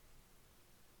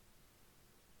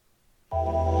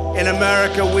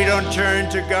America, we don't turn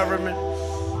to government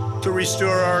to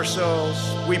restore our souls.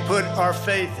 We put our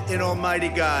faith in Almighty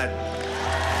God.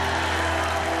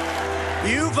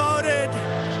 You voted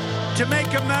to make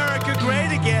America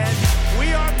great again.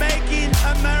 We are making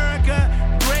America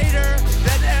greater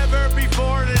than ever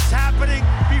before, and it's happening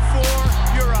before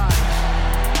your eyes.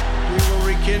 We will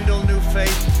rekindle new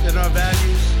faith in our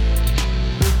values,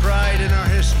 new pride in our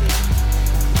history,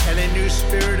 and a new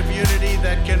spirit of unity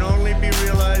that can only be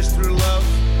realized through love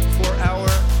for our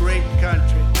great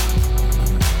country.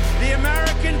 The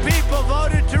American people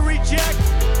voted to reject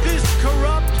this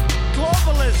corrupt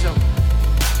globalism.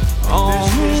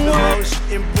 This is the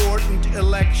most important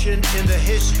election in the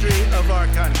history of our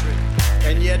country.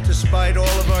 And yet, despite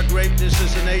all of our greatness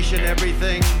as a nation,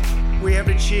 everything we have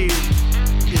achieved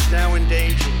is now in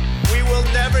danger. We will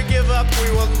never give up.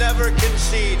 We will never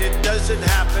concede. It doesn't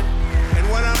happen. And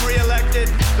when I'm reelected,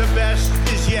 the best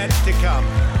is yet to come.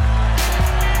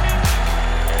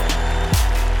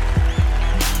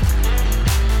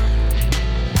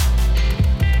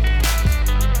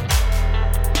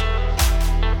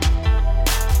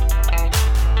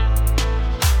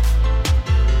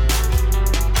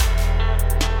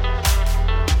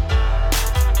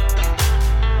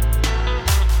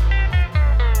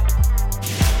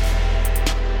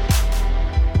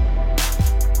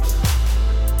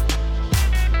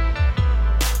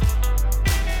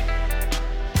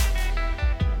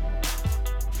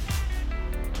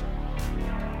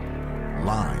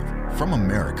 From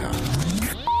America,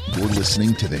 you're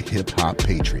listening to the Hip Hop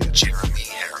Patriot, Jeremy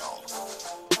Harrell.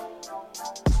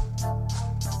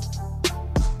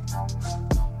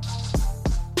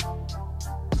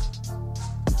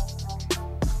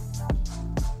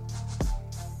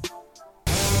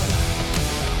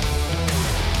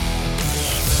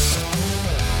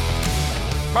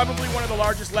 Probably one of the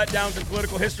largest letdowns in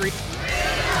political history.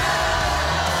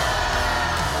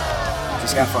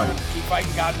 Just got funny. Keep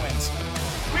fighting, God wins.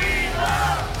 We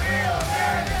love real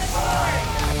American boys!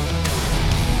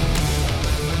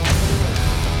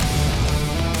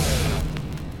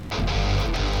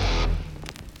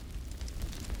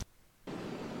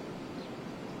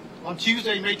 On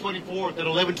Tuesday, May 24th at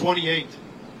 11:28,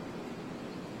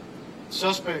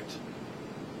 suspect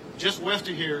just west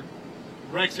of here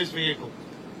wrecks his vehicle,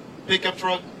 pickup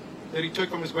truck that he took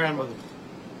from his grandmother.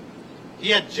 He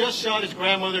had just shot his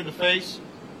grandmother in the face.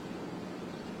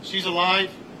 She's alive.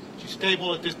 She's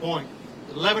stable at this point.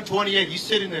 At 11:28, he's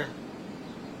sitting there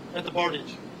at the bar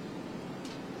ditch.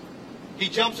 He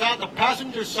jumps out the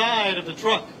passenger side of the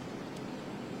truck.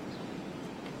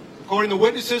 According to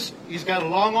witnesses, he's got a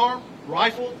long arm,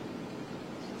 rifle,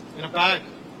 and a bag.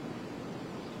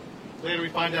 Later we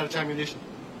find out it's ammunition.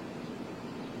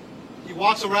 He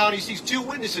walks around, he sees two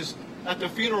witnesses at the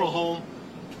funeral home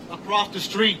across the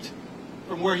street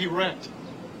from where he wrecked.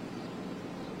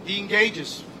 He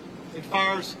engages and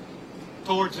fires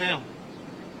towards them.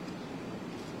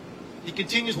 He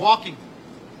continues walking.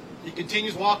 He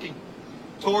continues walking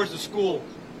towards the school.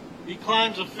 He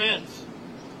climbs a fence.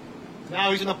 Now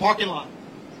he's in the parking lot,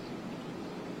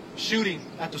 shooting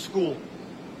at the school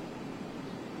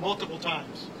multiple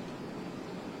times.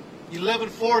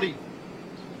 11:40,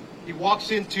 he walks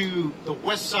into the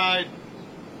west side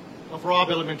of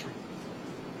Robb Elementary.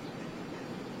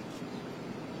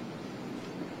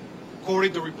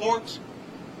 According to reports,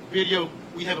 video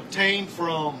we have obtained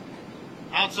from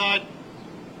outside,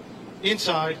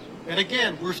 inside, and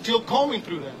again, we're still combing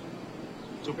through that,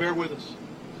 so bear with us.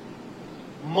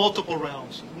 Multiple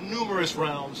rounds, numerous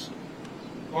rounds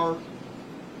are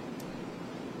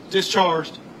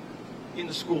discharged in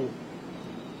the school.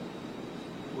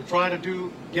 We're trying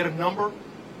to get a number.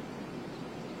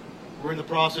 We're in the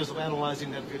process of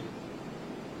analyzing that video.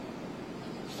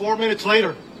 4 minutes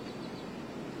later,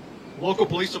 local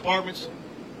police departments,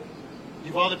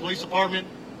 Uvalde Police Department,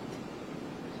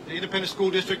 the Independent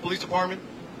School District Police Department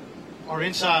are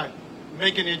inside,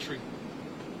 making entry.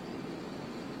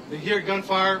 They hear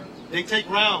gunfire, they take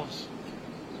rounds,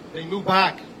 they move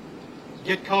back,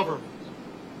 get cover.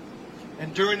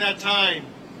 And during that time,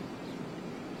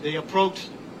 they approach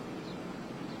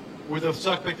where the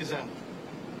suspect is at.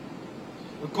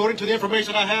 According to the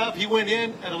information I have, he went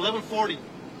in at 11:40.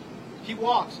 He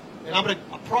walks, and I'm going to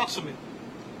approximate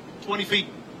 20 feet,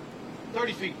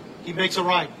 30 feet. He makes a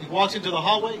right. He walks into the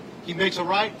hallway, he makes a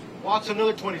right, walks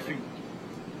another 20 feet.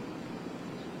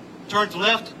 Turns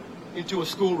left into a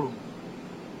schoolroom,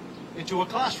 into a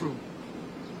classroom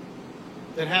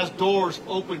that has doors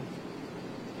open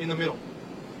in the middle.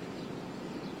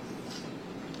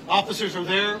 Officers are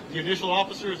there, the initial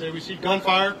officers, they receive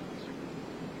gunfire.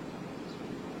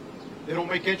 They don't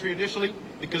make entry initially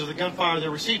because of the gunfire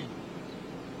they're receiving.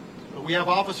 But we have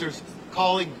officers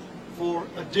calling for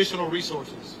additional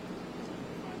resources.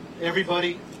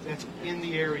 Everybody that's in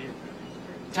the area,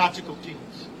 tactical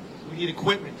teams. We need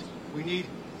equipment. We need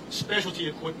specialty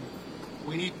equipment.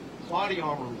 We need body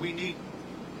armor. We need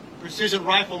precision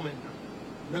riflemen,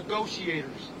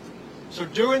 negotiators. So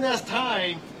during that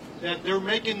time that they're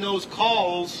making those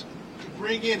calls to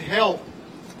bring in help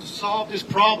to solve this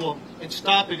problem and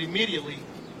stop it immediately,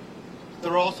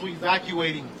 they're also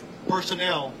evacuating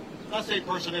personnel. Not say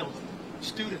personnel,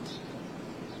 students,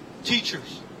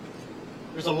 teachers.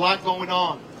 There's a lot going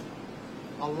on.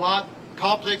 A lot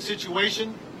complex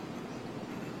situation.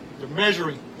 They're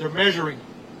measuring.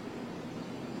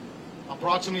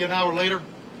 Approximately an hour later,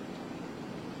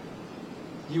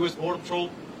 U.S. Border Patrol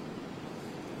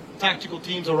tactical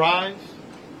teams arrive.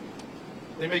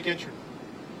 They make entry,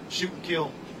 shoot and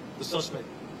kill the suspect.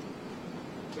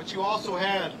 But you also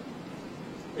had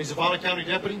a Zavada County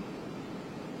deputy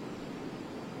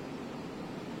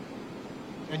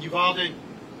and Uvalde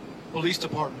Police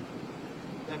Department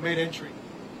that made entry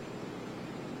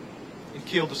and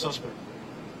killed the suspect.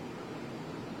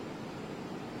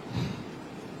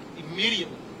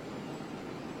 Immediately,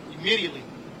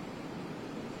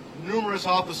 numerous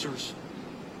officers.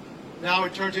 Now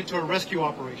it turns into a rescue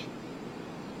operation.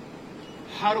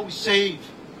 How do we save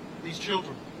these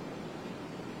children?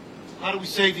 How do we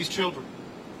save these children?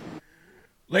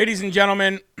 Ladies and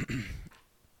gentlemen,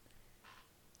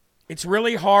 it's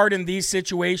really hard in these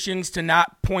situations to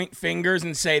not point fingers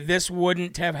and say this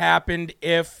wouldn't have happened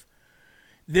if,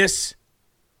 this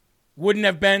wouldn't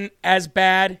have been as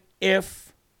bad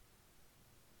if,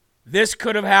 this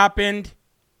could have happened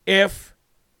if.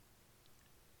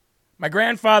 My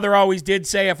grandfather always did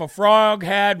say if a frog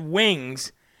had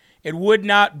wings, it would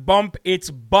not bump its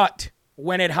butt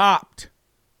when it hopped.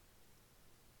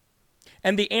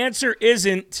 And the answer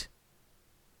isn't,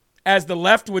 as the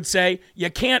left would say, you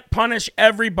can't punish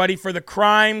everybody for the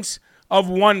crimes of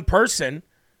one person.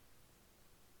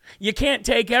 You can't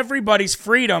take everybody's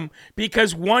freedom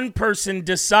because one person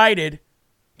decided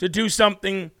to do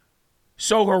something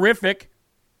so horrific.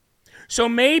 So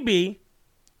maybe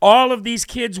all of these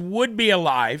kids would be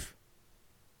alive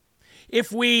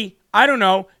if we,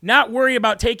 not worry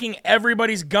about taking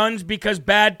everybody's guns because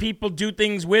bad people do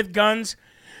things with guns,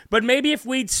 but maybe if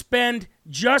we'd spend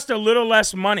just a little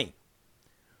less money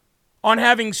on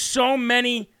having so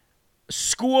many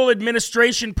school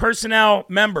administration personnel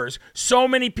members, so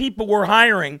many people we're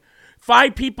hiring,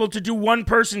 5 people to do one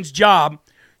person's job,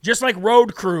 just like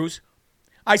road crews.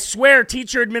 I swear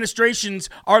teacher administrations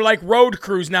are like road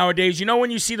crews nowadays. You know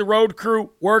when you see the road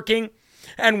crew working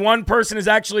and one person is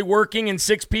actually working and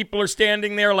 6 people are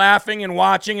standing there laughing and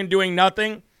watching and doing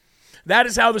nothing? That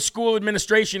is how the school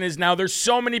administration is now. There's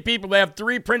so many people that have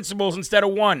 3 principals instead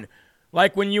of 1,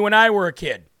 like when you and I were a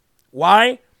kid.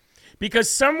 Why? Because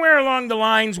somewhere along the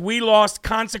lines, we lost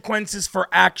consequences for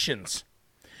actions.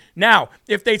 Now,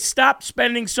 if they stopped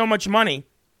spending so much money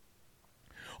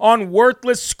on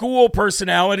worthless school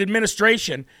personnel and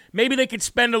administration, maybe they could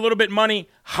spend a little bit money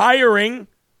hiring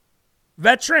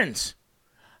veterans,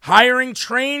 hiring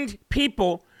trained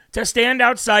people to stand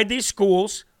outside these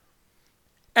schools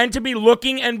and to be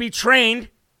looking and be trained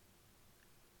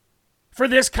for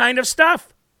this kind of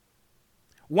stuff.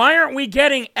 Why aren't we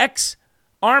getting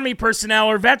ex-Army personnel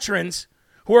or veterans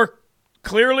who are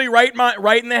clearly right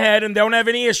in the head and don't have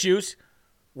any issues?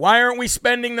 Why aren't we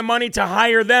spending the money to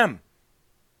hire them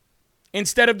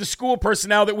instead of the school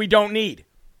personnel that we don't need?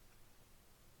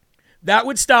 That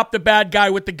would stop the bad guy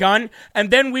with the gun,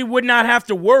 and then we would not have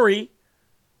to worry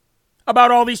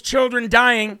about all these children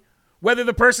dying, whether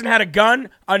the person had a gun,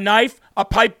 a knife, a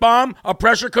pipe bomb, a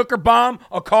pressure cooker bomb,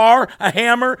 a car, a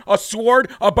hammer, a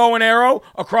sword, a bow and arrow,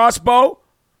 a crossbow,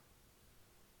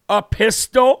 a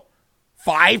pistol,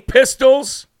 5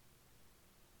 pistols.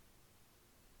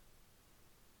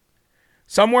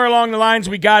 Somewhere along the lines,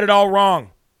 we got it all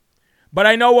wrong. But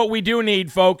I know what we do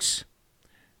need, folks.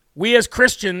 We as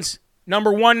Christians,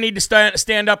 number 1, need to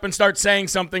stand up and start saying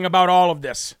something about all of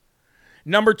this.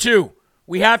 Number 2,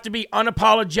 we have to be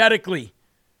unapologetically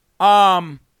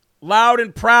loud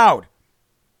and proud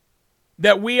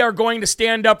that we are going to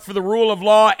stand up for the rule of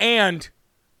law and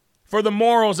for the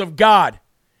morals of God,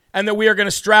 and that we are going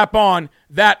to strap on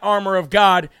that armor of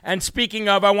God. And speaking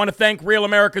of, I want to thank Real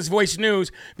America's Voice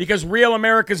News, because Real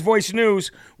America's Voice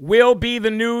News will be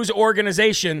the news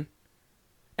organization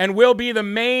and will be the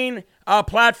main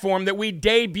platform that we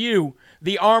debut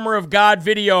the Armor of God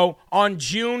video on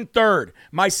June 3rd.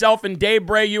 Myself and Dave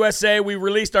Bray USA, we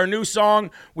released our new song.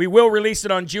 We will release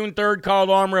it on June 3rd called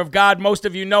Armor of God. Most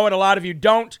of you know it, a lot of you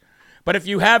don't. But if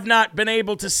you have not been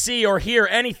able to see or hear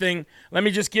anything, let me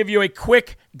just give you a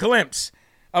quick glimpse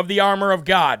of the Armor of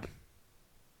God.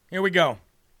 Here we go.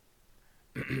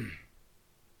 You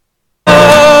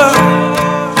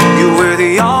wear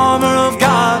the armor of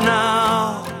God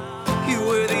now. You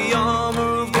wear the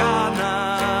armor of God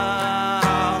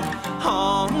now.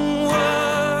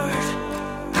 Onward,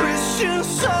 Christian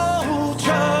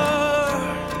soldier.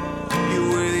 You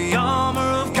wear the armor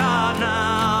of God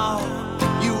now.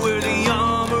 You wear the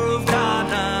armor of God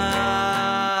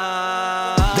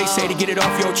now. They say to get it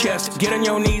off your chest, get on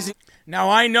your knees. Now,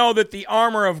 I know that the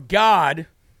armor of God,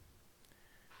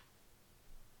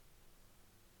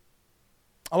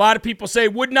 a lot of people say,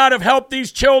 would not have helped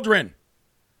these children.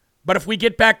 But if we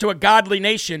get back to a godly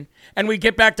nation, and we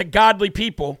get back to godly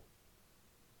people,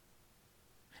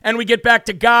 and we get back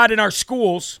to God in our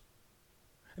schools,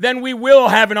 then we will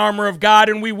have an armor of God,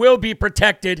 and we will be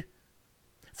protected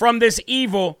from this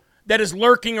evil that is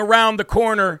lurking around the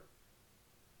corner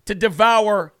to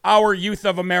devour our youth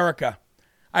of America.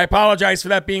 I apologize for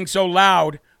that being so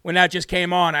loud when that just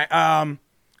came on.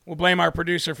 We'll blame our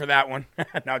producer for that one.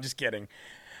 No, just kidding.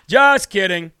 Just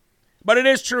kidding. But it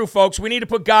is true, folks. We need to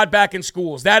put God back in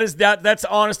schools. That's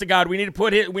honest to God. We need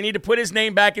to put his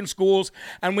name back in schools,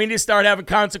 and we need to start having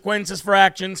consequences for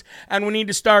actions, and we need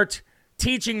to start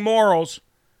teaching morals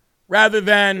rather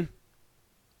than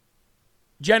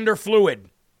gender fluid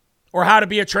or how to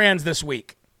be a trans this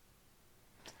week.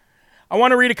 I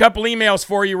want to read a couple emails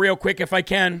for you real quick if I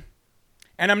can.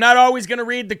 And I'm not always going to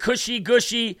read the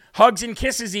cushy hugs and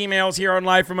kisses emails here on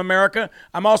Live from America.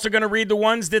 I'm also going to read the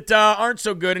ones that aren't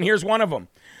so good, and here's one of them.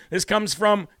 This comes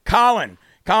from Colin.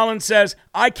 Colin says,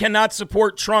 I cannot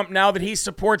support Trump now that he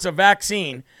supports a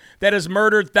vaccine that has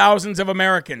murdered thousands of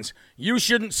Americans. You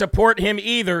shouldn't support him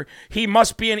either. He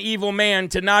must be an evil man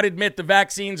to not admit the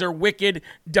vaccines are wicked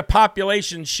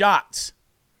depopulation shots.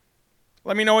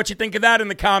 Let me know what you think of that in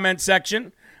the comment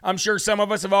section. I'm sure some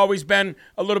of us have always been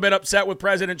a little bit upset with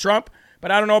President Trump, but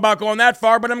I don't know about going that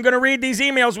far, but I'm going to read these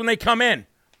emails when they come in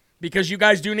because you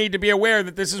guys do need to be aware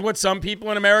that this is what some people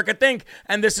in America think,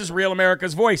 and this is real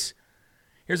America's voice.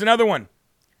 Here's another one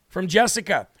from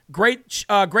Jessica. Great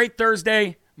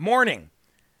Thursday morning.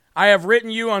 I have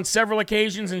written you on several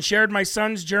occasions and shared my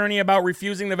son's journey about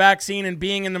refusing the vaccine and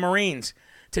being in the Marines.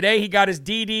 Today, he got his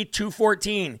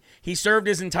DD-214. He served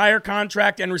his entire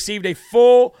contract and received a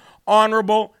full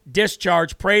honorable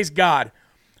discharge. Praise God.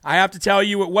 I have to tell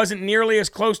you, it wasn't nearly as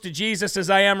close to Jesus as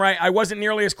I am right. I wasn't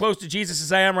nearly as close to Jesus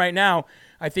as I am right now.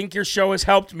 I think your show has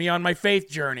helped me on my faith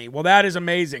journey. Well, that is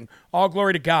amazing. All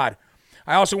glory to God.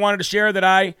 I also wanted to share that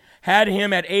I had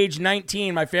him at age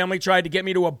 19. My family tried to get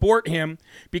me to abort him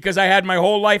because I had my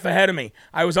whole life ahead of me.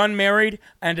 I was unmarried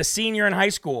and a senior in high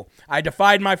school. I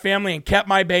defied my family and kept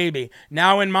my baby.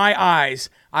 Now in my eyes,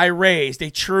 I raised a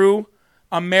true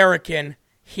American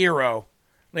hero.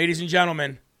 Ladies and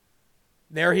gentlemen,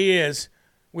 there he is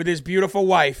with his beautiful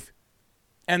wife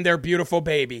and their beautiful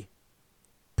baby.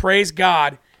 Praise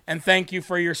God and thank you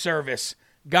for your service.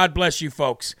 God bless you,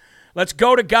 folks. Let's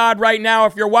go to God right now.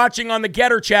 If you're watching on the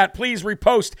Getter chat, please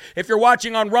repost. If you're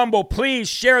watching on Rumble, please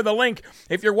share the link.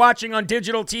 If you're watching on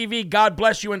digital TV, God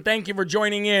bless you and thank you for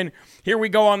joining in. Here we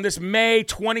go on this May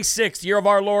 26th, year of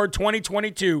our Lord,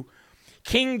 2022.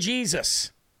 King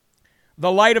Jesus,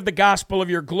 the light of the gospel of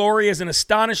your glory is an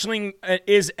astonishingly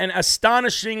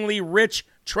rich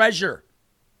treasure.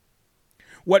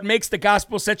 What makes the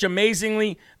gospel such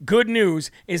amazingly good news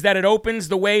is that it opens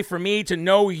the way for me to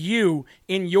know you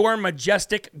in your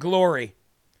majestic glory.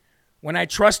 When I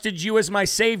trusted you as my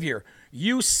Savior,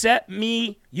 you set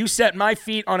my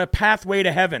feet on a pathway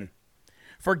to heaven.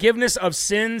 Forgiveness of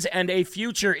sins and a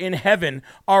future in heaven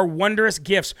are wondrous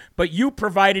gifts, but you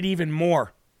provided even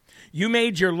more. You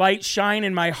made your light shine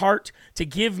in my heart to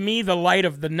give me the light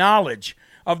of the knowledge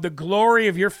of the glory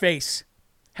of your face.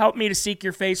 Help me to seek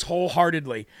your face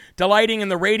wholeheartedly, delighting in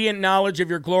the radiant knowledge of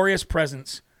your glorious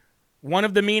presence. One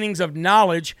of the meanings of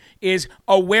knowledge is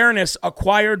awareness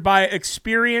acquired by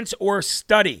experience or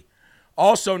study.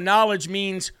 Also, knowledge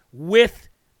means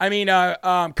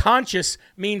conscious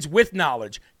means with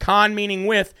knowledge. Con meaning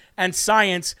with, and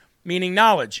science meaning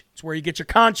knowledge. It's where you get your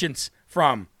conscience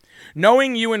from.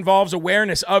 Knowing you involves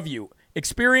awareness of you,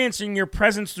 experiencing your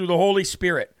presence through the Holy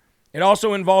Spirit. It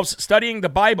also involves studying the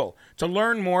Bible to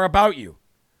learn more about you.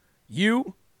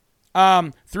 You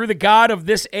Though the God of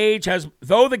this age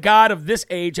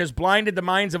has blinded the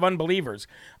minds of unbelievers,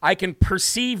 I can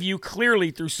perceive you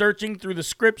clearly through searching through the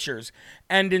scriptures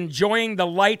and enjoying the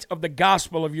light of the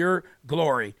gospel of your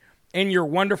glory. In your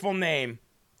wonderful name,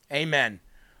 amen.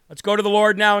 Let's go to the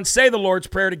Lord now and say the Lord's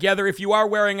Prayer together. If you are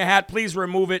wearing a hat, please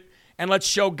remove it, and let's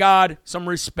show God some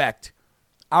respect.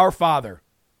 Our Father,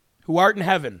 who art in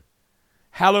heaven,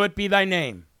 hallowed be thy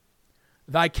name.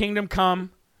 Thy kingdom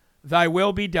come, thy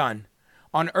will be done,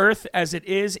 on earth as it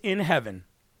is in heaven.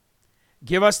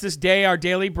 Give us this day our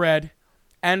daily bread,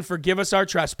 and forgive us our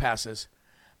trespasses,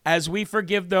 as we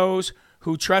forgive those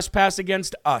who trespass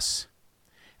against us.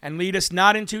 And lead us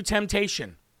not into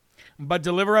temptation, but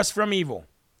deliver us from evil.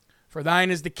 For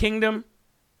thine is the kingdom,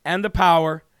 and the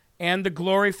power, and the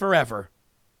glory forever.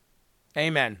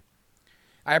 Amen.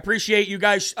 I appreciate you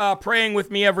guys praying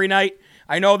with me every night.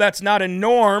 I know that's not a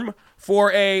norm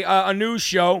for a news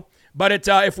show, but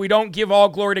if we don't give all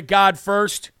glory to God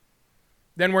first,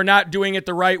 then we're not doing it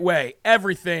the right way.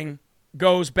 Everything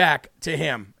goes back to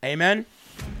him. Amen?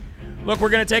 Look, we're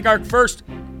going to take our first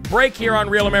break here on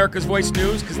Real America's Voice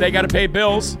News because they got to pay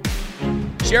bills.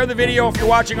 Share the video if you're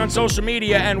watching on social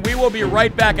media, and we will be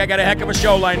right back. I got a heck of a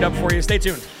show lined up for you. Stay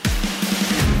tuned.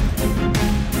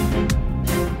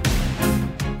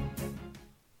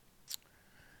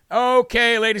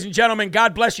 Okay, ladies and gentlemen,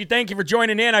 God bless you. Thank you for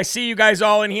joining in. I see you guys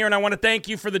all in here, and I want to thank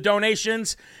you for the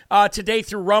donations today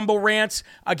through Rumble Rants.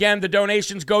 Again, the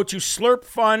donations go to Slurp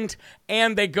Fund,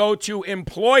 and they go to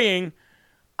employing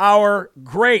our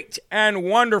great and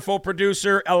wonderful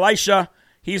producer, Elisha.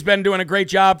 He's been doing a great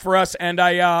job for us, and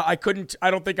I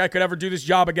don't think I could ever do this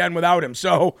job again without him.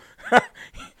 So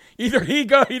either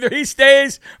he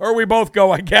stays or we both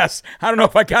go, I guess. I don't know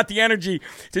if I got the energy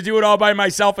to do it all by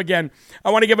myself again. I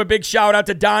want to give a big shout out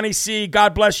to Donnie C.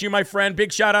 God bless you, my friend.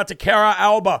 Big shout out to Kara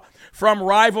Alba from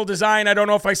Rival Design. I don't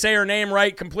know if I say her name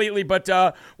right completely, but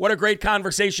what a great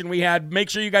conversation we had. Make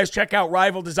sure you guys check out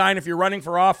Rival Design if you're running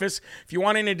for office. If you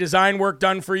want any design work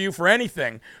done for you for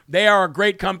anything, they are a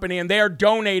great company, and they are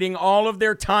donating all of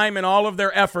their time and all of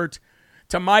their effort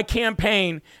to my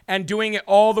campaign and doing it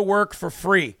all the work for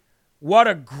free. What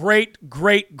a great,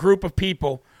 great group of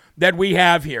people that we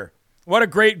have here. What a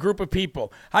great group of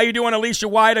people. How you doing, Alicia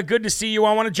Wida? Good to see you.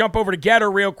 I want to jump over to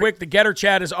Getter real quick. The Getter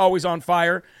chat is always on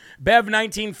fire.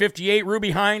 Bev1958,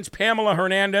 Ruby Hines, Pamela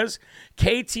Hernandez,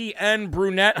 KTN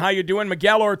Brunette. How you doing?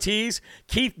 Miguel Ortiz,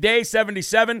 Keith Day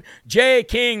 77, J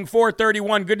King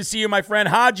 431. Good to see you, my friend.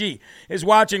 Haji is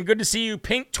watching. Good to see you.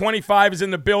 Pink 25 is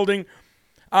in the building.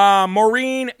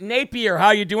 Maureen Napier, how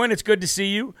you doing? It's good to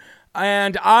see you.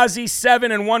 And Ozzy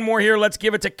 7 and one more here. Let's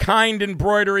give it to Kind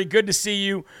Embroidery. Good to see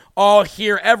you all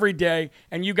here every day.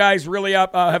 And you guys really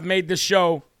have made this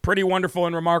show pretty wonderful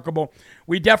and remarkable.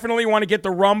 We definitely want to get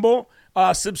the Rumble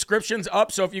subscriptions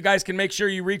up. So if you guys can make sure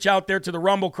you reach out there to the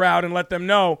Rumble crowd and let them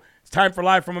know it's time for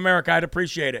Live from America, I'd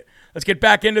appreciate it. Let's get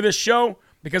back into this show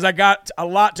because I got a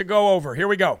lot to go over. Here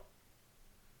we go.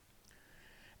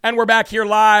 And we're back here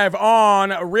live on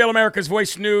Real America's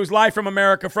Voice News, live from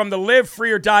America, from the Live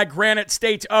Free or Die Granite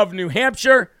State of New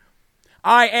Hampshire.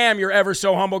 I am your ever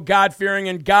so humble, God-fearing,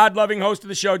 and God-loving host of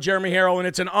the show, Jeremy Harrell, and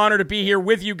it's an honor to be here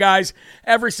with you guys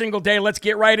every single day. Let's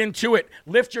get right into it.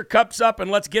 Lift your cups up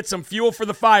and let's get some fuel for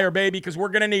the fire, baby, because we're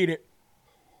going to need it.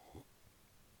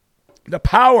 The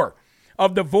power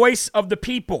of the voice of the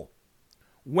people,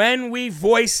 when we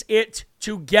voice it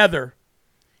together,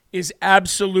 is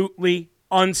absolutely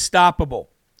unstoppable.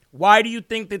 Why do you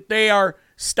think that they are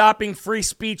stopping free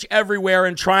speech everywhere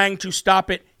and trying to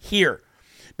stop it here?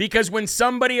 Because when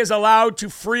somebody is allowed to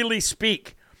freely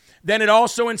speak, then it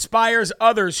also inspires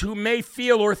others who may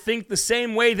feel or think the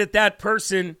same way that that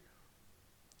person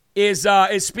is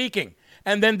speaking.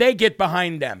 And then they get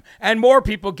behind them, and more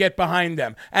people get behind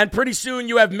them. And pretty soon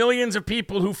you have millions of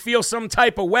people who feel some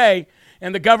type of way.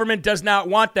 And the government does not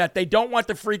want that. They don't want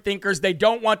the free thinkers. They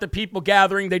don't want the people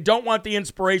gathering. They don't want the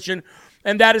inspiration.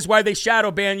 And that is why they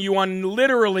shadow ban you on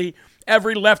literally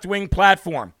every left-wing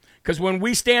platform. Because when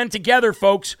we stand together,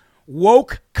 folks,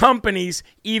 woke companies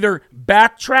either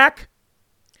backtrack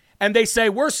and they say,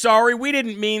 we're sorry, we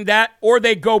didn't mean that, or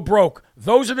they go broke.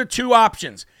 Those are the two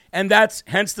options. And that's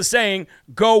hence the saying,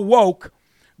 go woke,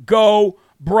 go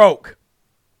broke.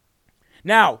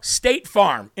 Now, State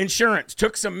Farm Insurance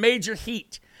took some major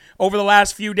heat over the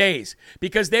last few days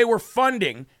because they were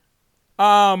funding,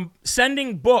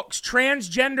 sending books,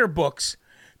 transgender books,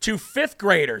 to fifth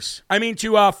graders. To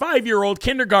 5-year-old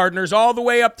kindergartners all the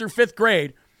way up through fifth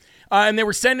grade. And they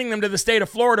were sending them to the state of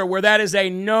Florida where that is a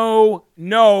no,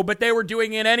 but they were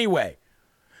doing it anyway.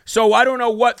 So I don't know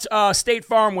what State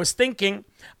Farm was thinking.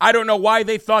 I don't know why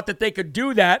they thought that they could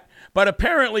do that. But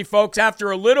apparently, folks,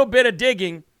 after a little bit of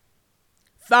digging,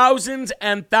 thousands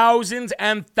and thousands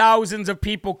and thousands of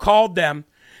people called them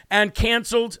and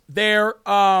canceled their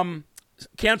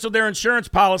insurance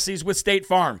policies with State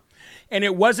Farm. And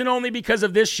it wasn't only because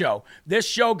of this show. This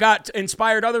show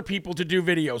inspired other people to do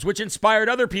videos, which inspired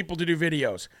other people to do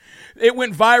videos. It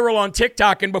went viral on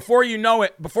TikTok, and before you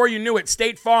knew it,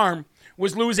 State Farm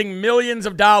was losing millions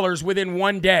of dollars within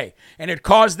one day, and it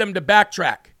caused them to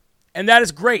backtrack. And that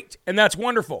is great, and that's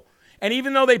wonderful. And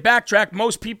even though they backtrack,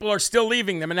 most people are still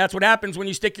leaving them, and that's what happens when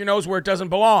you stick your nose where it doesn't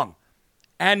belong.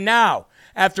 And now,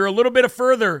 after a little bit of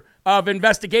further of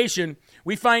investigation,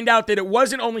 we find out that it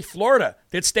wasn't only Florida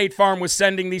that State Farm was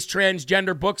sending these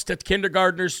transgender books to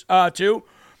kindergartners to.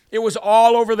 It was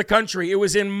all over the country. It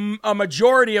was in a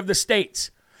majority of the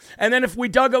states. And then if we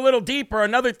dug a little deeper,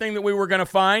 another thing that we were going to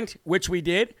find, which we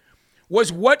did,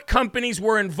 was what companies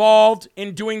were involved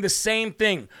in doing the same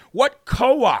thing. What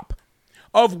co-op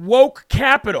of woke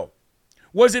capital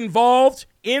was involved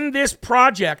in this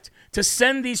project to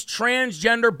send these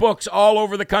transgender books all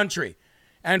over the country.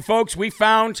 And folks, we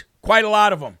found quite a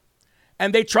lot of them.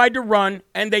 And they tried to run,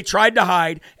 and they tried to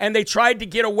hide, and they tried to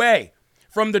get away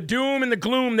from the doom and the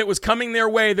gloom that was coming their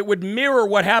way that would mirror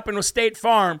what happened with State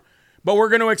Farm. But we're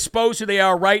going to expose who they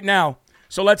are right now.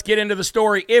 So let's get into the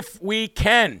story if we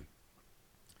can.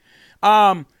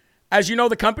 As you know,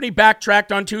 the company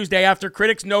backtracked on Tuesday after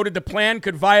critics noted the plan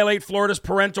could violate Florida's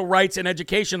parental rights and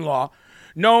education law,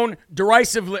 known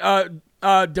derisively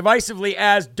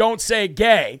as "Don't Say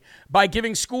Gay," by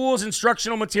giving schools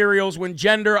instructional materials on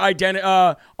gender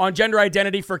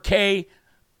identity for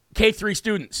K-3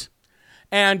 students.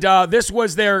 And this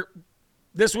was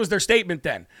their statement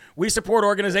then. "We support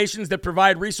organizations that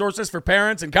provide resources for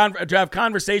parents and to have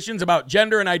conversations about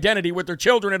gender and identity with their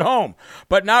children at home,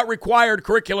 but not required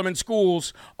curriculum in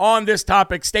schools on this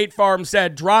topic," State Farm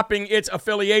said, dropping its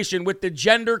affiliation with the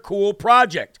Gender Cool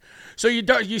Project. So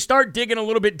you start digging a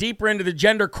little bit deeper into the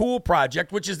Gender Cool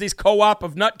Project, which is this co-op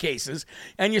of nutcases,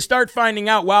 and you start finding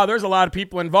out, wow, there's a lot of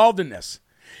people involved in this.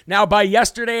 Now, by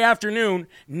yesterday afternoon,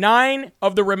 9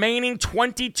 of the remaining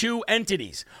 22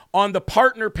 entities on the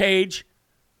partner page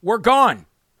were gone.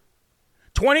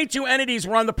 22 entities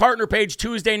were on the partner page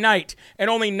Tuesday night, and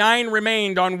only 9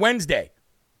 remained on Wednesday.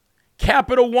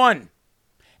 Capital One,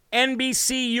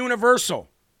 NBC Universal,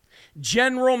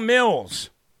 General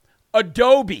Mills,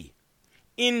 Adobe,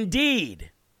 Indeed,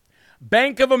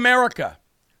 Bank of America,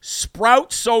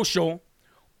 Sprout Social,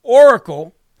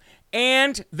 Oracle,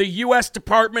 and the U.S.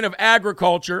 Department of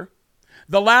Agriculture,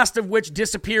 the last of which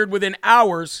disappeared within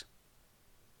hours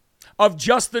of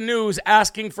just the news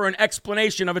asking for an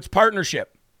explanation of its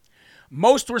partnership.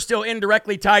 Most were still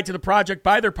indirectly tied to the project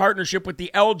by their partnership with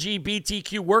the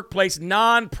LGBTQ workplace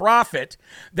nonprofit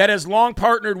that has long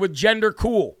partnered with Gender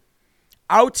Cool.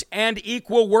 Out and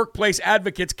Equal Workplace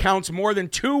Advocates counts more than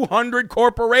 200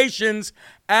 corporations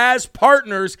as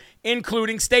partners,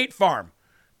 including State Farm.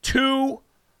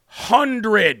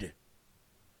 200.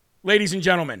 Ladies and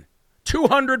gentlemen,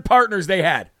 200 partners they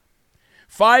had.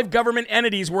 5 government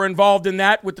entities were involved in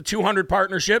that with the 200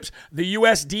 partnerships: the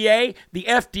USDA, the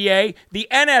FDA, the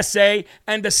NSA,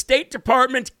 and the State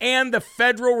Department and the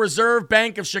Federal Reserve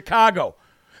Bank of Chicago.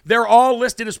 They're all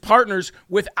listed as partners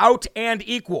with Out and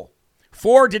Equal.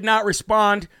 4 did not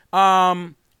respond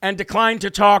and declined to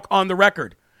talk on the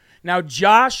record. Now,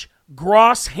 Josh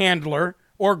Grosshandler,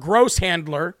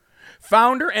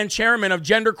 founder and chairman of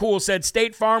Gender Cool, said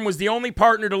State Farm was the only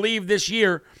partner to leave this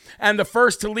year and the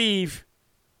first to leave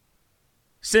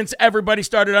since everybody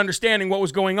started understanding what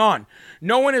was going on.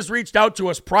 "No one has reached out to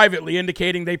us privately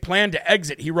indicating they plan to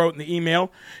exit," he wrote in the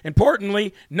email.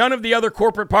 "Importantly, none of the other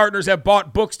corporate partners have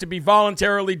bought books to be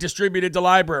voluntarily distributed to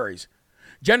libraries."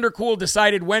 Gender Cool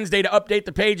decided Wednesday to update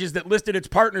the pages that listed its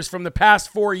partners from the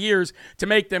past 4 years to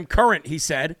make them current, he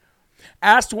said.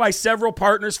 Asked why several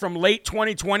partners from late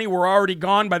 2020 were already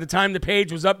gone by the time the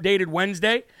page was updated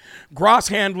Wednesday,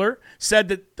 Grosshandler said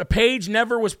that the page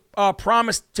never was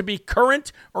promised to be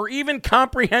current or even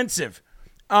comprehensive.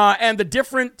 And the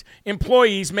different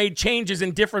employees made changes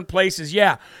in different places.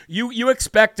 Yeah, you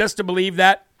expect us to believe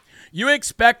that? You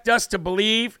expect us to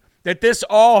believe that this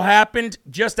all happened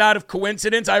just out of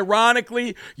coincidence?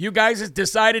 Ironically, you guys have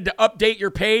decided to update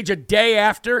your page a day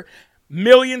after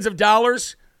millions of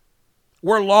dollars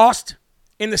were lost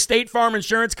in the State Farm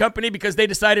Insurance Company because they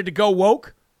decided to go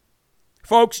woke?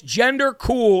 Folks, Gender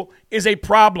Cool is a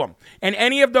problem. And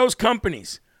any of those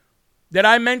companies that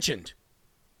I mentioned,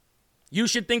 you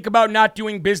should think about not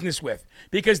doing business with,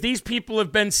 because these people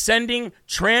have been sending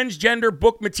transgender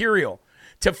book material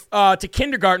to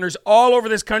kindergartners all over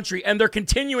this country, and they're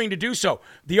continuing to do so.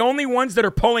 The only ones that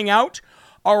are pulling out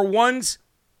are ones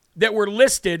that were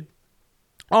listed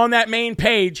on that main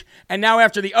page, and now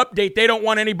after the update, they don't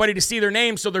want anybody to see their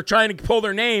name, so they're trying to pull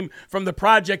their name from the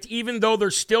project, even though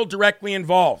they're still directly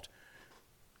involved.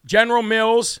 General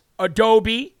Mills,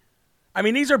 Adobe, I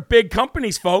mean, these are big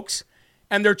companies, folks,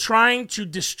 and they're trying to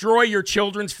destroy your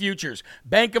children's futures.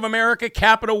 Bank of America,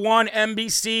 Capital One,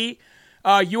 NBC,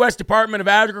 U.S. Department of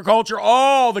Agriculture,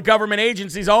 all the government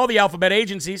agencies, all the alphabet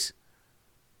agencies.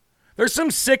 There's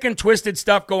some sick and twisted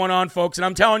stuff going on, folks, and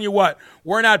I'm telling you what,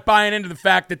 we're not buying into the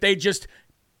fact that they just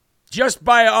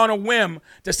by on a whim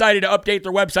decided to update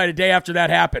their website a day after that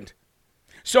happened.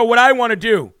 So what I want to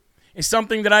do is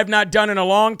something that I've not done in a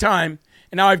long time,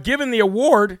 and now I've given the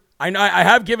award. I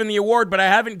have given the award, but I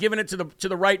haven't given it to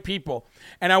the right people,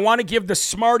 and I want to give the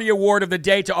Smarty Award of the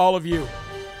day to all of you.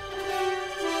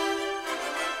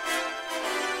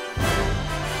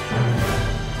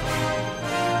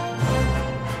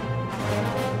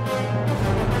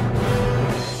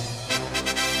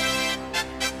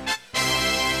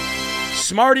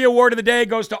 Smarty Award of the day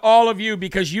goes to all of you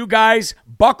because you guys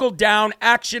buckled down,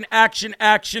 action,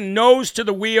 nose to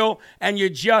the wheel, and you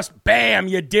just, bam,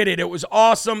 you did it. It was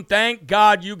awesome. Thank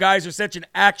God you guys are such an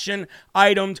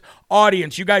action-itemed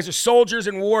audience. You guys are soldiers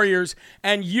and warriors,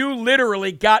 and you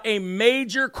literally got a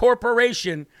major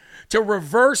corporation to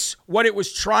reverse what it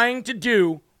was trying to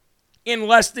do in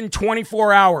less than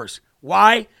 24 hours.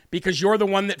 Why? Because you're the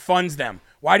one that funds them.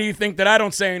 Why do you think that I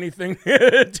don't say anything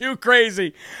too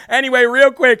crazy? Anyway,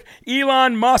 real quick,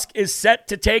 Elon Musk is set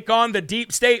to take on the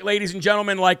deep state, ladies and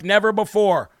gentlemen, like never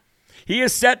before. He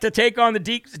is set to take on the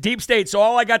deep state. So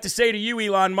all I got to say to you,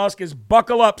 Elon Musk, is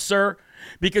buckle up, sir,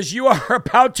 because you are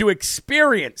about to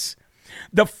experience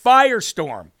the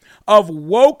firestorm of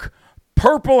woke,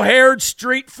 purple-haired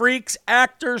street freaks,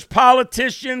 actors,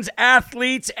 politicians,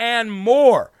 athletes, and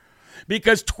more.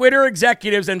 Because Twitter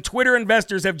executives and Twitter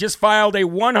investors have just filed a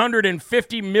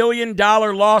 $150 million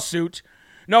lawsuit.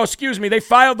 No, excuse me, they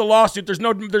filed the lawsuit.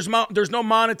 There's no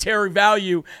monetary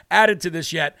value added to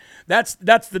this yet. That's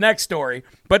the next story.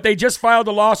 But they just filed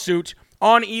a lawsuit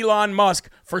on Elon Musk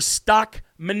for stock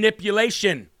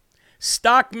manipulation.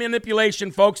 Stock manipulation,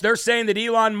 folks. They're saying that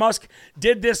Elon Musk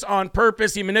did this on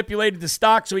purpose. He manipulated the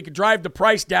stock so he could drive the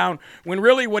price down, when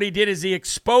really what he did is he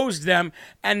exposed them,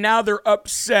 and now they're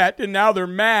upset, and now they're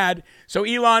mad. So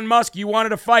Elon Musk, you wanted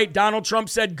to fight. Donald Trump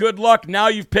said, good luck. Now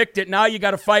you've picked it. Now you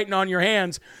got a fighting on your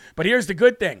hands. But here's the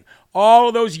good thing. All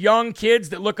of those young kids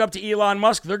that look up to Elon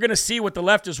Musk, they're going to see what the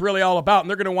left is really all about, and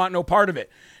they're going to want no part of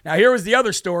it. Now, here was the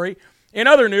other story. In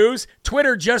other news,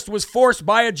 Twitter just was forced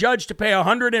by a judge to pay a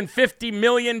 $150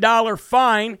 million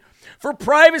fine for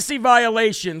privacy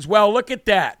violations. Well, look at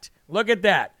that. Look at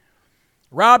that.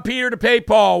 Rob Peter to pay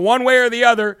Paul. One way or the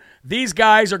other, these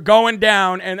guys are going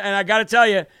down. And I got to tell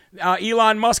you,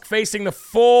 Elon Musk facing the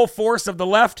full force of the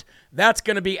left, that's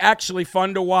going to be actually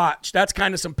fun to watch. That's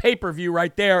kind of some pay-per-view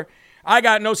right there. I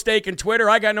got no stake in Twitter.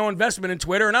 I got no investment in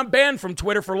Twitter, and I'm banned from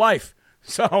Twitter for life.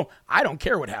 So I don't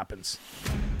care what happens.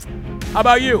 How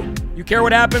about you? You care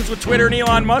what happens with Twitter and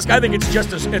Elon Musk? I think it's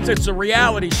just it's a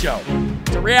reality show.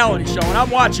 It's a reality show, and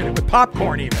I'm watching it with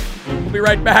popcorn even. We'll be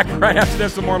right back right after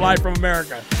this with more Live from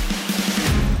America.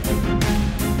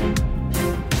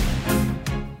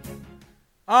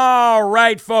 All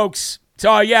right, folks.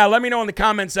 So yeah, let me know in the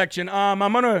comment section. I'm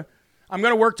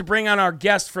gonna work to bring on our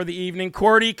guest for the evening.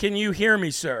 Cordy, can you hear me,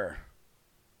 sir?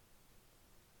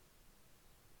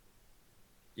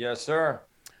 Yes, sir.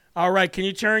 All right, can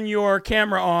you turn your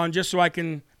camera on just so I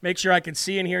can make sure I can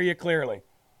see and hear you clearly?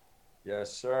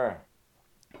 Yes, sir.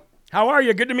 How are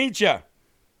you? Good to meet you.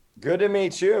 Good to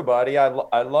meet you, buddy. I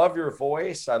love your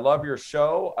voice. I love your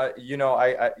show.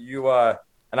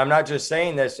 And I'm not just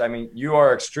saying this. I mean, you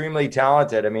are extremely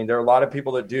talented. I mean, there are a lot of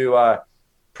people that do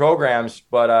programs,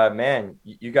 but man,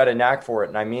 you got a knack for it,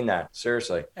 and I mean that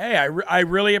seriously. Hey, I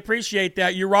really appreciate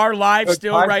that. You are live Good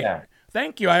still, content. right?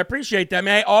 Thank you. I appreciate that,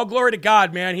 man. All glory to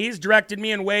God, man. He's directed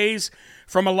me in ways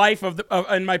from a life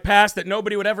in my past that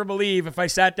nobody would ever believe if I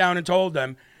sat down and told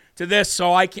them to this.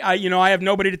 So I have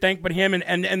nobody to thank but him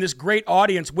and this great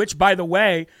audience, which, by the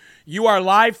way, you are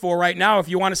live for right now. If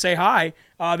you want to say hi,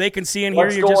 they can see and hear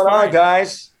you just fine. What's going on,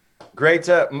 guys? Great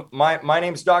to my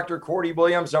name's Dr. Cordy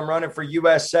Williams. I'm running for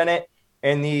U.S. Senate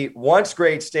in the once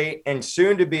great state and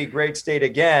soon to be great state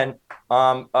again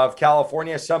of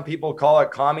California. Some people call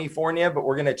it California, but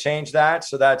we're going to change that.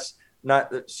 So that's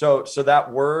not so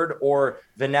that word or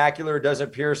vernacular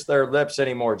doesn't pierce their lips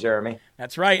anymore, Jeremy.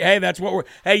 That's right. Hey, that's what we're.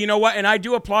 Hey, you know what? And I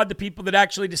do applaud the people that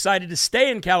actually decided to stay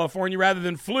in California rather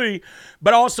than flee.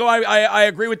 But also, I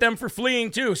agree with them for fleeing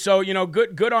too. So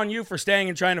good on you for staying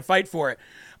and trying to fight for it.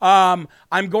 I'm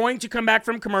going to come back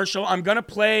from commercial. I'm going to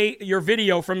play your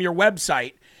video from your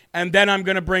website, and then I'm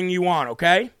going to bring you on.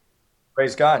 Okay?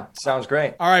 Praise God. Sounds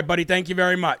great. All right, buddy. Thank you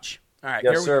very much. All right.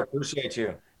 Yes, sir. Appreciate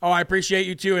you. Oh, I appreciate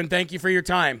you too, and thank you for your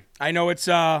time. I know it's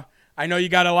I know you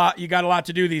got a lot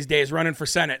to do these days running for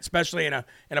Senate, especially in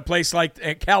a place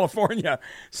like California.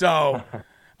 So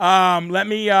let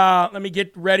me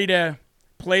get ready to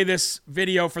play this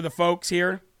video for the folks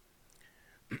here.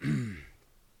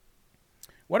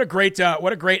 What a great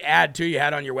ad too you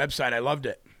had on your website. I loved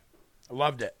it.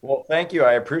 Well, thank you.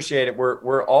 I appreciate it.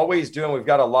 We're always doing. We've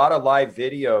got a lot of live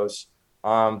videos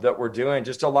that we're doing.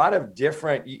 Just a lot of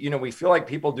different. We feel like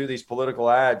people do these political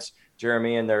ads,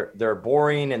 Jeremy, and they're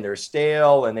boring and they're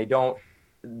stale and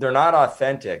they're not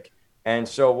authentic. And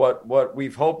so what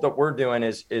we've hoped that we're doing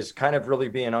is kind of really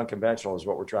being unconventional is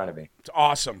what we're trying to be. It's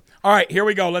awesome. All right, here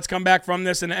we go. Let's come back from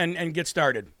this and get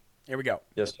started. Here we go.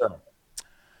 Yes, sir.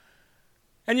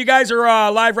 And you guys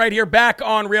are live right here, back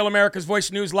on Real America's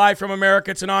Voice News, live from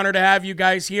America. It's an honor to have you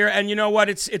guys here. And you know what?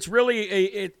 It's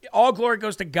really all glory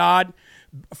goes to God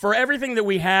for everything that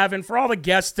we have, and for all the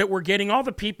guests that we're getting, all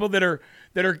the people that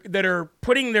are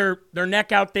putting their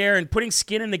neck out there and putting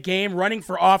skin in the game, running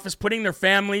for office, putting their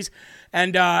families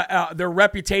and their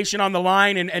reputation on the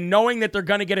line, and knowing that they're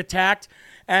going to get attacked.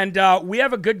 And we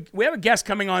have a guest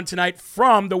coming on tonight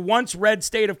from the once red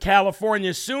state of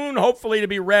California, soon hopefully to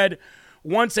be red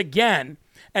once again,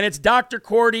 and it's Dr.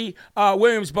 Cordy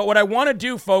Williams. But what I want to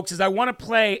do, folks, is I want to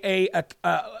play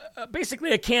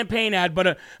basically a campaign ad, but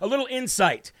a little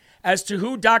insight as to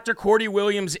who Dr. Cordy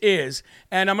Williams is,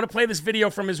 and I'm going to play this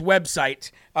video from his website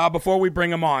before we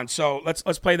bring him on. So let's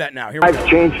play that now. Here we go.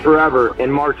 Lives changed forever in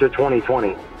March of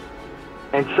 2020,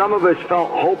 and some of us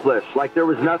felt hopeless, like there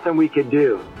was nothing we could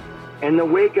do. In the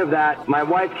wake of that, my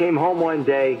wife came home one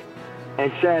day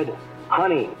and said,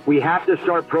 "Honey, we have to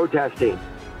start protesting."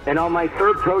 And on my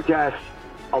third protest,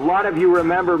 a lot of you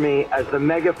remember me as the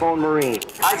Megaphone Marine.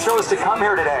 I chose to come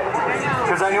here today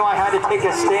because I knew I had to take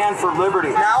a stand for liberty.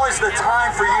 Now is the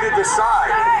time for you to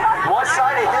decide. What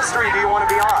side of history do you want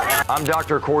to be on? I'm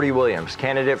Dr. Cordy Williams,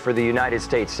 candidate for the United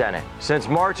States Senate. Since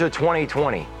March of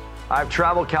 2020, I've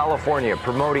traveled California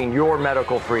promoting your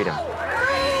medical freedom.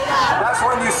 That's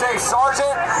when you say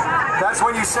sergeant. That's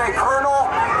when you say colonel.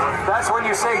 That's when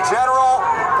you say general.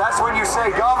 That's when you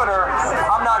say governor.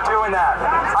 I'm not doing that.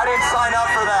 I didn't sign up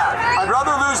for that. I'd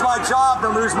rather lose my job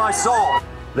than lose my soul.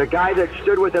 The guy that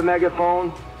stood with a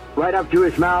megaphone right up to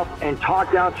his mouth and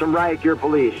talked down some riot gear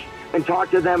police and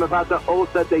talked to them about the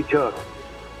oath that they took.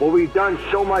 Well, we've done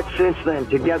so much since then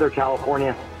together,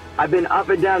 California. I've been up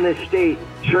and down this state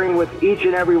sharing with each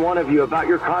and every one of you about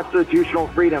your constitutional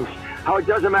freedoms, how it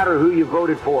doesn't matter who you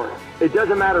voted for. It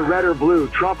doesn't matter red or blue,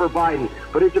 Trump or Biden,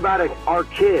 but it's about our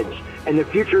kids and the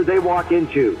future they walk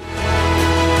into.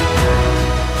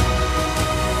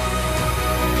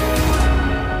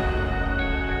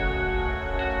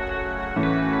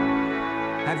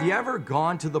 Have you ever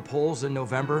gone to the polls in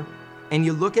November and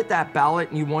you look at that ballot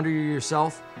and you wonder to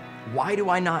yourself, why do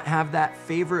I not have that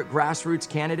favorite grassroots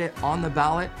candidate on the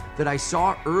ballot that I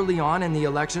saw early on in the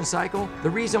election cycle? The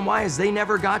reason why is they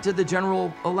never got to the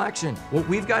general election. What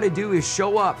we've got to do is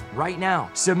show up right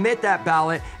now, submit that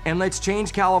ballot, and let's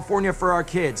change California for our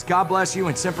kids. God bless you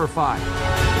and Semper Fi.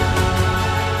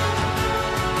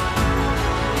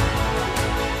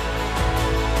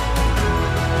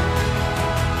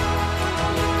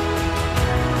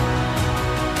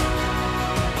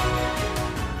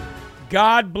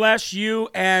 God bless you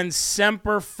and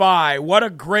Semper Fi. What a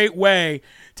great way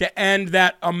to end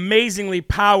that amazingly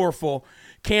powerful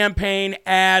campaign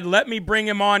ad. Let me bring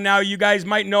him on now. You guys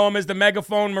might know him as the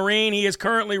Megaphone Marine. He is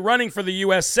currently running for the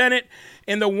U.S. Senate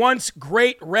in the once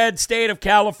great red state of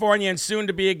California, and soon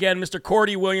to be again, Mr.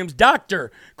 Cordy Williams.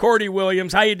 Dr. Cordy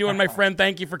Williams, how you doing, my friend?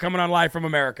 Thank you for coming on Live from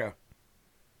America.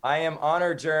 I am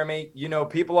honored, Jeremy. You know,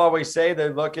 people always say they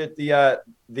look at the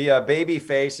baby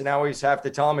face and always have to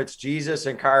tell them it's Jesus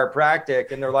and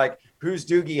chiropractic. And they're like, who's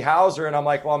Doogie Howser? And I'm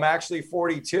like, well, I'm actually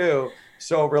 42.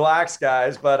 So relax,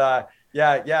 guys. But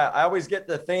yeah. I always get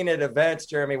the thing at events,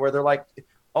 Jeremy, where they're like,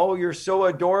 oh, you're so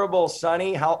adorable,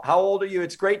 Sonny. How old are you?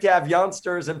 It's great to have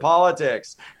youngsters in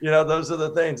politics. You know, those are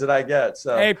the things that I get.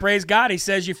 So hey, praise God. He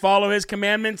says you follow his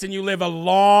commandments and you live a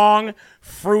long,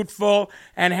 fruitful,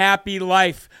 and happy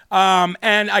life.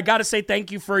 And I got to say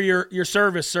thank you for your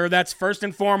service, sir. That's first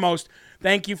and foremost.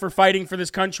 Thank you for fighting for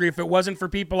this country. If it wasn't for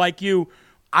people like you,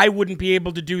 I wouldn't be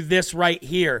able to do this right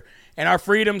here. And our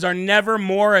freedoms are never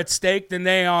more at stake than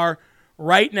they are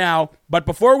right now. But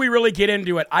before we really get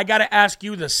into it, I got to ask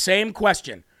you the same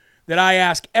question that I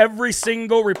ask every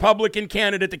single Republican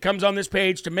candidate that comes on this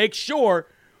page to make sure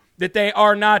that they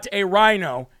are not a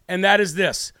rhino, and that is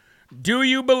this. Do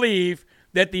you believe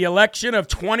that the election of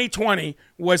 2020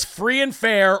 was free and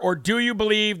fair, or do you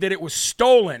believe that it was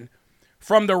stolen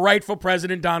from the rightful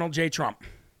President Donald J. Trump?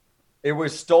 It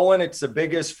was stolen. It's the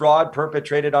biggest fraud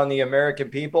perpetrated on the American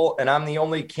people, and I'm the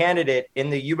only candidate in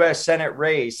the U.S. Senate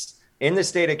race in the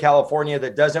state of California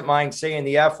that doesn't mind saying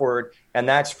the F word, and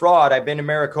that's fraud. I've been to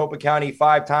Maricopa County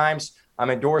 5 times. I'm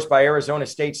endorsed by Arizona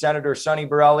State Senator Sonny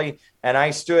Borelli, and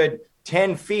I stood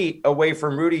 10 feet away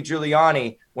from Rudy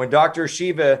Giuliani when Dr.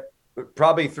 Shiva,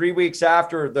 probably 3 weeks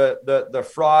after the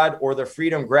fraud or the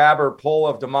freedom grabber pull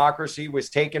of democracy was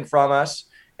taken from us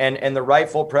and the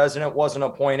rightful president wasn't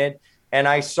appointed. And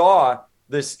I saw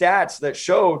the stats that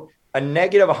showed a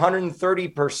negative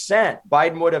 130%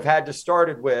 Biden would have had to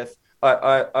started with.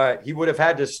 He would have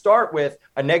had to start with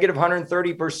a negative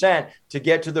 130% to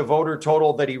get to the voter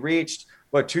total that he reached.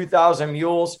 But 2,000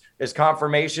 mules is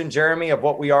confirmation, Jeremy, of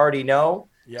what we already know.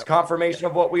 Yep. It's confirmation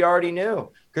of what we already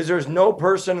knew, because there's no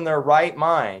person in their right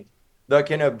mind that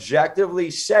can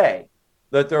objectively say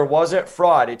that there wasn't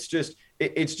fraud. It's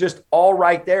just all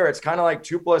right there. It's kind of like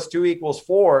 2 + 2 =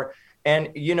 4. And,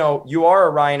 you know, you are a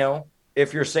rhino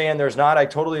if you're saying there's not. I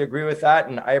totally agree with that.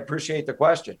 And I appreciate the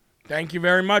question. Thank you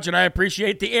very much, and I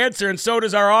appreciate the answer, and so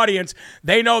does our audience.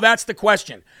 They know that's the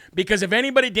question, because if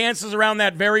anybody dances around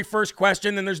that very first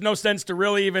question, then there's no sense to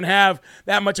really even have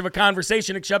that much of a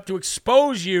conversation except to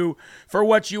expose you for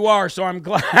what you are, so I'm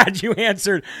glad you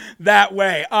answered that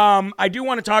way. I do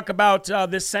want to talk about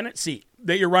this Senate seat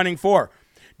that you're running for.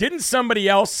 Didn't somebody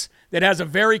else that has a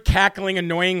very cackling,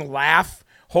 annoying laugh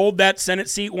hold that Senate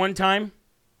seat one time?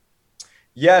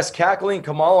 Yes, cackling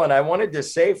Kamala. And I wanted to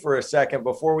say for a second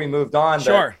before we moved on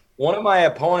that one of my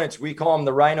opponents, we call him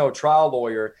the Rhino trial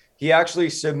lawyer, he actually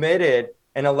submitted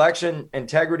an election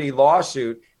integrity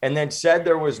lawsuit and then said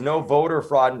there was no voter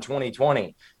fraud in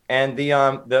 2020. And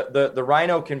the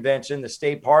Rhino convention, the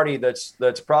state party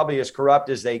that's probably as corrupt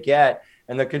as they get.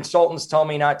 And the consultants tell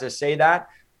me not to say that,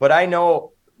 but I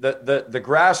know the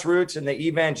grassroots and the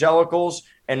evangelicals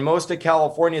and most of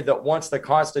California that wants the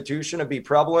Constitution to be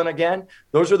prevalent again,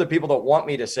 those are the people that want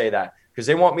me to say that, because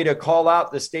they want me to call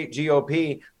out the state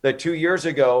GOP that 2 years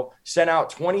ago sent out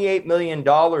 $28 million,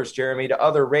 Jeremy, to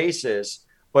other races,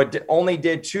 but only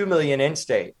did $2 million in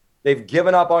state. They've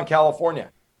given up on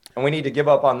California, and we need to give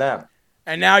up on them.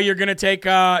 And now you're going to take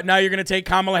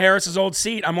Kamala Harris's old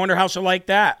seat. I wonder how she'll like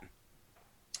that.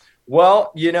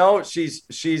 Well, you know, she's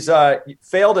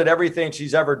failed at everything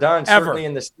she's ever done, certainly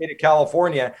in the state of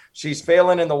California. She's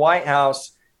failing in the White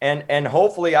House, and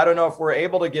hopefully, I don't know if we're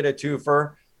able to get a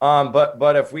twofer,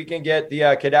 but if we can get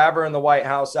the cadaver in the White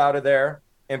House out of there,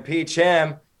 impeach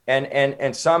him,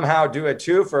 and somehow do a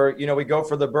twofer, you know, we go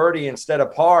for the birdie instead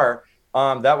of par.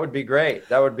 That would be great.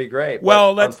 That would be great.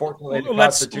 Well, unfortunately, the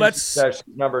Constitution says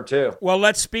she's number 2. Well,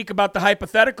 let's speak about the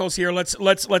hypotheticals here.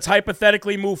 Let's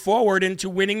hypothetically move forward into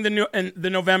winning the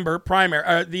November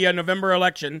primary, the November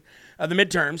election, the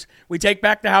midterms. We take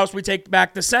back the House. We take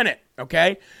back the Senate.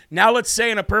 Okay. Now let's say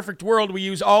in a perfect world we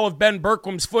use all of Ben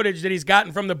Berquam's footage that he's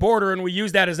gotten from the border, and we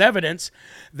use that as evidence.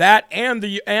 That and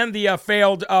the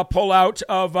failed pullout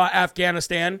of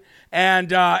Afghanistan and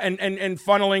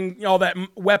funneling all that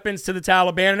weapons to the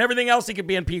Taliban and everything else he could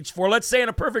be impeached for. Let's say in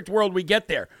a perfect world we get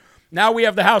there. Now we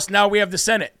have the House. Now we have the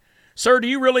Senate. Sir, do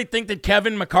you really think that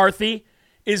Kevin McCarthy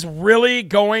is really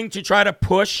going to try to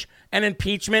push an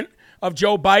impeachment of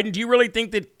Joe Biden? Do you really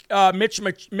think that Mitch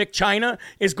McChina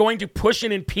is going to push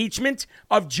an impeachment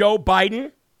of Joe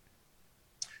Biden?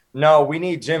 No, we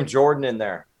need Jim Jordan in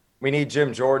there. We need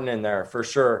Jim Jordan in there for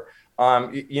sure.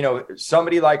 You know,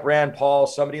 somebody like Rand Paul,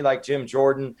 somebody like Jim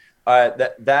Jordan,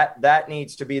 that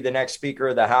needs to be the next Speaker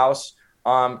of the House.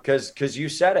 Because you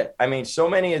said it. I mean, so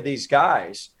many of these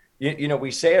guys, you know,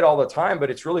 we say it all the time, but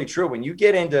it's really true. When you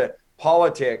get into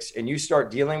politics and you start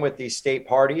dealing with these state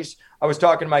parties, I was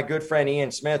talking to my good friend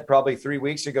Ian Smith probably 3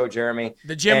 weeks ago, Jeremy.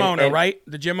 The gym owner, right?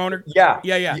 The gym owner? Yeah,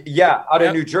 out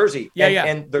of New Jersey. Yeah.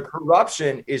 And the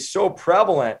corruption is so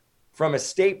prevalent from a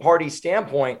state party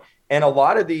standpoint. And a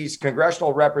lot of these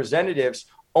congressional representatives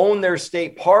own their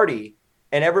state party,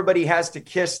 and everybody has to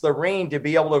kiss the ring to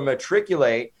be able to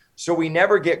matriculate. So we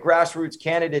never get grassroots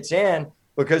candidates in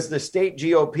because the state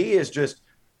GOP is just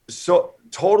so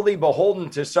totally beholden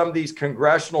to some of these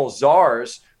congressional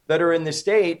czars that are in the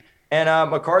state. And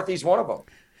McCarthy's one of them.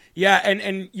 Yeah,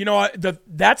 and you know,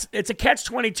 it's a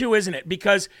catch-22, isn't it?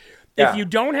 Because if you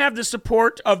don't have the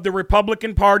support of the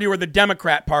Republican Party or the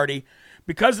Democrat Party,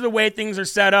 because of the way things are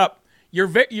set up, you're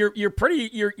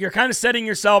kind of setting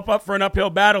yourself up for an uphill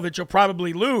battle that you'll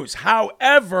probably lose.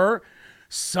 However,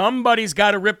 somebody's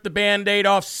got to rip the Band-Aid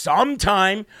off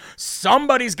sometime.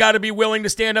 Somebody's got to be willing to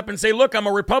stand up and say, look, I'm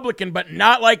a Republican, but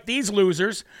not like these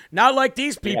losers, not like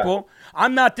these people. Yeah.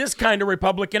 I'm not this kind of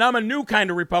Republican. I'm a new kind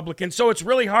of Republican. So it's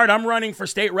really hard. I'm running for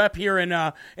state rep here in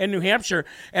New Hampshire,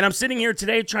 and I'm sitting here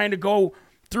today trying to go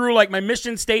through like my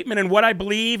mission statement and what I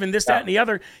believe and this, that, and the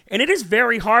other. And it is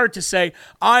very hard to say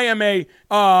I am a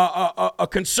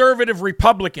conservative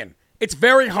Republican. It's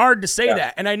very hard to say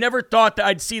that. And I never thought that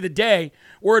I'd see the day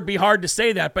where it'd be hard to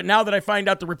say that. But now that I find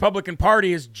out the Republican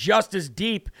Party is just as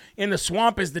deep in the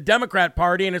swamp as the Democrat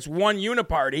Party and it's one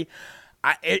uniparty,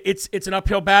 it's an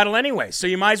uphill battle anyway. So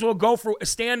you might as well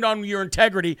stand on your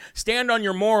integrity, stand on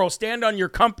your morals, stand on your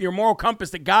moral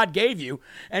compass that God gave you,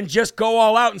 and just go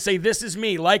all out and say, this is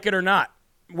me, like it or not.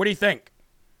 What do you think?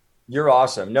 You're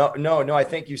awesome. No, I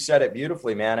think you said it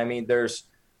beautifully, man. I mean, there's,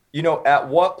 you know, at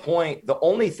what point, the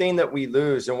only thing that we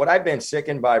lose, and what I've been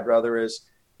sickened by, brother, is,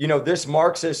 you know, this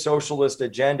Marxist socialist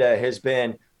agenda has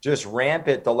been just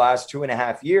rampant the last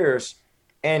 2.5 years.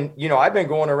 And, you know, I've been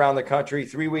going around the country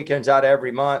 3 weekends out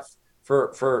every month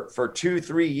for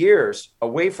 2-3 years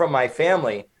away from my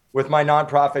family with my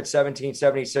nonprofit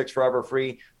 1776 Forever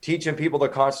Free, teaching people the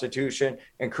Constitution,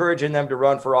 encouraging them to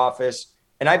run for office.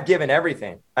 And I've given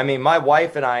everything. I mean, my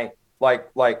wife and I, like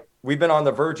we've been on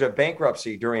the verge of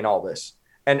bankruptcy during all this.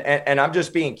 And I'm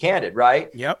just being candid, right?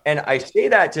 Yep. And I say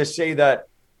that to say that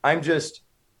I'm just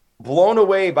blown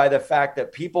away by the fact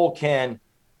that people can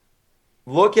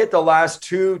look at the last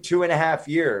 2.5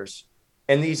 years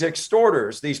and these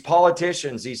extorters, these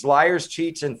politicians, these liars,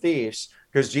 cheats, and thieves,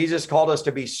 because Jesus called us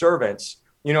to be servants.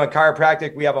 You know, in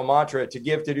chiropractic, we have a mantra: to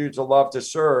give, to do, to love, to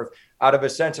serve, out of a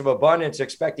sense of abundance,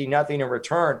 expecting nothing in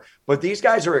return. But these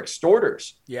guys are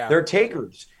extorters. Yeah. They're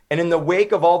takers. And in the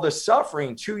wake of all the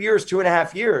suffering,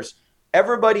 2.5 years,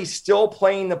 everybody's still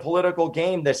playing the political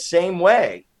game the same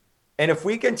way. And if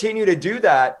we continue to do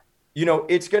that, you know,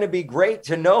 it's going to be great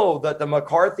to know that the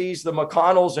McCarthys, the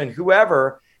McConnells, and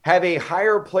whoever have a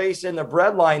higher place in the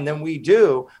breadline than we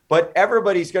do, but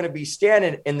everybody's going to be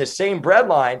standing in the same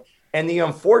breadline. And the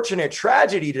unfortunate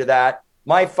tragedy to that,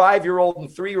 my 5-year-old and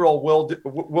 3-year-old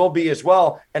will be as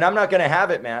well. And I'm not going to have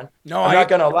it, man. No, I'm not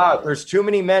going to allow it. There's too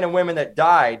many men and women that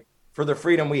died for the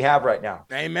freedom we have right now.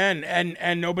 Amen.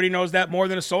 And nobody knows that more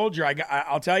than a soldier.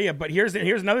 I'll tell you. But here's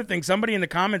another thing. Somebody in the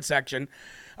comment section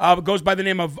goes by the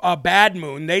name of Bad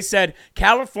Moon. They said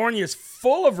California is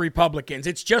full of Republicans.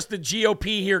 It's just the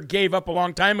GOP here gave up a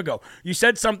long time ago. You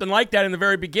said something like that in the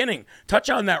very beginning. Touch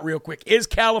on that real quick. Is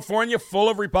California full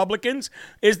of Republicans?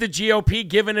 Is the GOP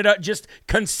giving it up, just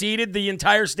conceded the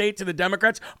entire state to the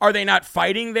Democrats? Are they not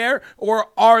fighting there, or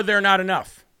are there not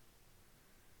enough?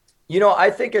 You know, I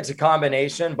think it's a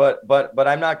combination, but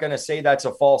I'm not going to say that's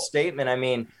a false statement. I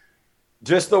mean,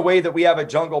 just the way that we have a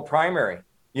jungle primary,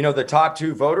 you know, the top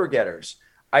 2 voter getters.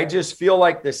 I just feel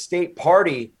like the state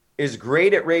party is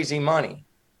great at raising money.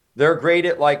 They're great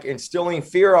at like instilling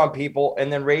fear on people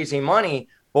and then raising money.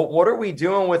 But what are we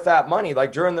doing with that money?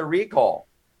 Like during the recall,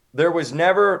 there was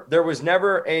never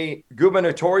a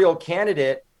gubernatorial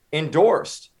candidate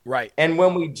endorsed. Right. And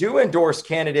when we do endorse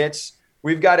candidates,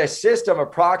 we've got a system, a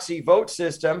proxy vote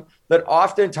system, that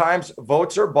oftentimes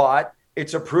votes are bought.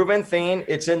 It's a proven thing.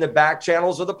 It's in the back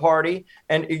channels of the party.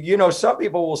 And, you know, some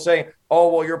people will say,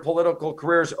 oh, well, your political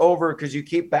career is over because you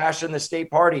keep bashing the state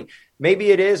party.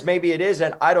 Maybe it is, maybe it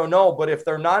isn't. I don't know. But if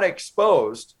they're not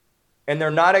exposed, and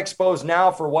they're not exposed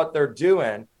now for what they're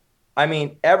doing, I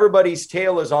mean, everybody's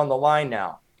tail is on the line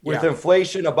now. With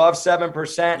inflation above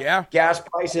 7%, gas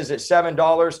prices at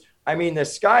 $7. I mean, the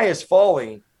sky is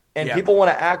falling. And people want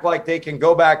to act like they can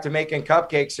go back to making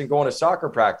cupcakes and going to soccer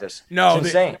practice. No, it's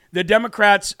insane. The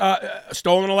Democrats,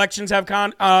 stolen elections have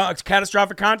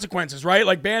catastrophic consequences, right?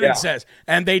 Like Bannon says.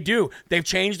 And they do. They've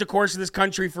changed the course of this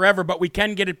country forever, but we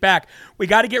can get it back. We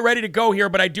got to get ready to go here,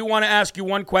 but I do want to ask you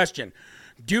one question.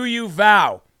 Do you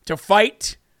vow to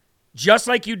fight just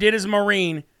like you did as a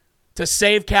Marine to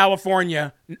save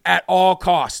California at all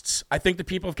costs? I think the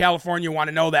people of California want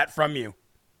to know that from you.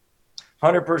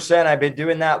 100%. I've been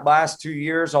doing that last 2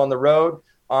 years on the road.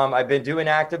 I've been doing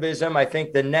activism. I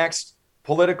think the next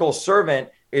political servant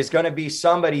is going to be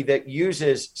somebody that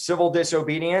uses civil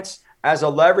disobedience as a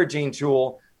leveraging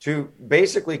tool to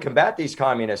basically combat these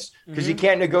communists, because you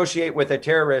can't negotiate with a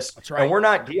terrorist. That's right. And we're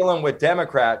not dealing with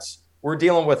Democrats we're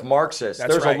dealing with Marxists.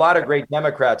 That's There's right. a lot of great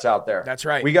Democrats out there. That's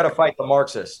right. We got to fight the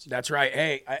Marxists. That's right.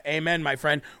 Hey, amen, my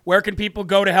friend. Where can people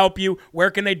go to help you?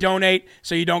 Where can they donate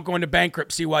so you don't go into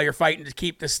bankruptcy while you're fighting to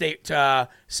keep the state, to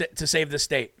save the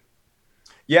state?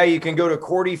 Yeah, you can go to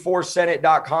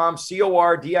Cordy4Senate.com,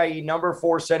 CORDIE number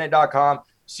 4Senate.com,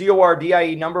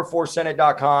 CORDIE number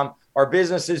 4Senate.com. Our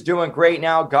business is doing great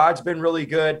now. God's been really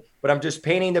good, but I'm just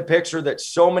painting the picture that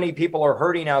so many people are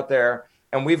hurting out there,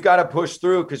 and we've got to push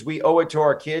through because we owe it to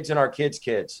our kids and our kids'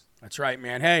 kids. That's right,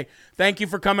 man. Hey, thank you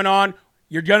for coming on.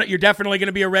 You're definitely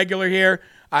gonna be a regular here.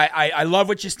 I love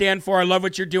what you stand for. I love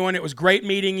what you're doing. It was great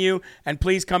meeting you, and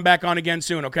please come back on again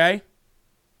soon, okay?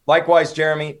 Likewise,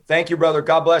 Jeremy. Thank you, brother.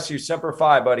 God bless you. Semper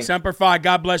Fi, buddy. Semper Fi.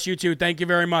 God bless you too. Thank you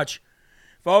very much.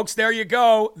 Folks, there you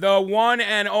go. The one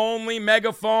and only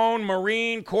megaphone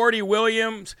Marine Cordy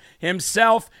Williams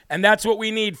himself. And that's what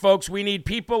we need, folks. We need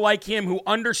people like him who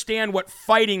understand what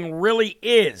fighting really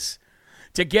is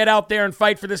to get out there and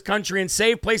fight for this country and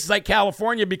save places like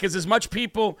California, because as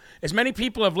many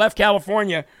people have left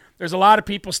California, there's a lot of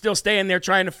people still staying there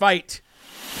trying to fight.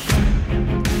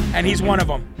 And he's one of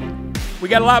them. We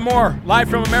got a lot more live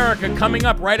from America coming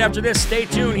up right after this. Stay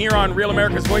tuned here on Real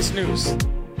America's Voice News.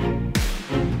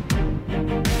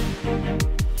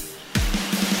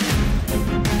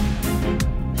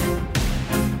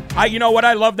 You know what?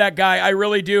 I love that guy. I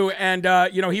really do. And,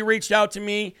 he reached out to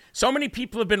me. So many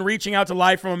people have been reaching out to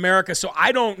Live from America. So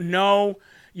I don't know,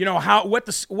 what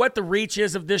the reach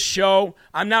is of this show.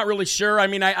 I'm not really sure. I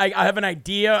mean, I have an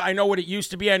idea. I know what it used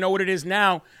to be. I know what it is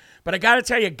now. But I got to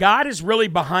tell you, God is really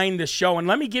behind this show. And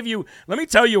let me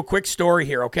tell you a quick story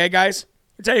here. Okay, guys?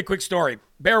 I'll tell you a quick story.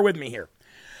 Bear with me here.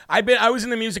 I was in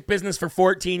the music business for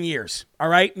 14 years, all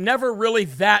right? Never really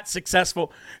that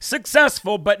successful,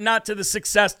 but not to the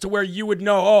success to where you would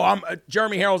know,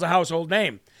 Jeremy Harrell's a household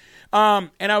name. And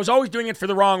I was always doing it for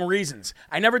the wrong reasons.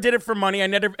 I never did it for money. I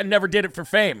never did it for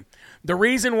fame. The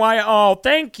reason why,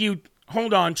 thank you.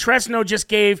 Hold on. Tresno just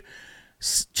gave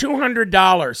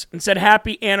 $200 and said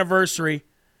happy anniversary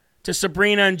to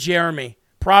Sabrina and Jeremy.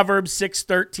 Proverbs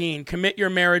 6:13, commit your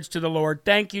marriage to the Lord.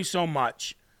 Thank you so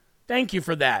much. Thank you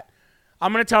for that.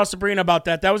 I'm going to tell Sabrina about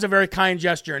that. That was a very kind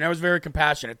gesture, and that was very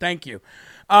compassionate. Thank you.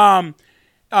 I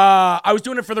was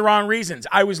doing it for the wrong reasons.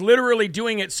 I was literally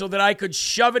doing it so that I could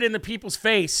shove it in the people's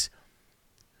face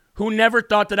who never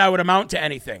thought that I would amount to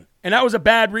anything. And that was a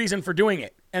bad reason for doing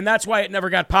it. And that's why it never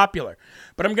got popular.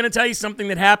 But I'm going to tell you something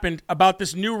that happened about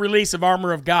this new release of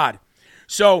Armor of God.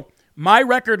 So my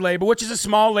record label, which is a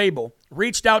small label,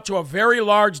 reached out to a very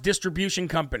large distribution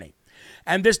company.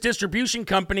 And this distribution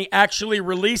company actually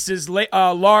releases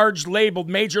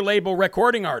major label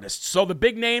recording artists. So the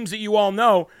big names that you all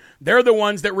know, they're the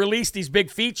ones that release these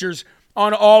big features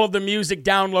on all of the music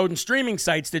download and streaming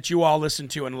sites that you all listen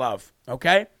to and love,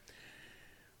 okay?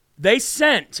 They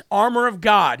sent Armor of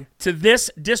God to this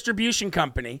distribution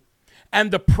company, and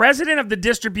the president of the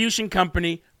distribution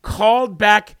company called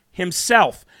back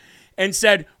himself and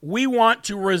said, we want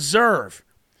to reserve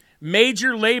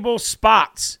major label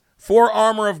spots for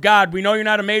Armor of God. We know you're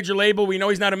not a major label. We know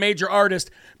he's not a major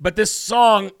artist, but this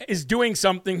song is doing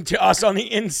something to us on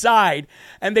the inside.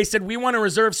 And they said, we want to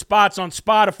reserve spots on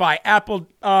Spotify, Apple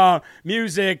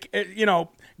Music,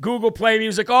 Google Play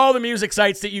Music, all the music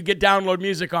sites that you get download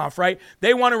music off, right?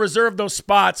 They want to reserve those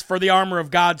spots for the Armor of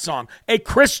God song, a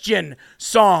Christian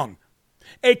song,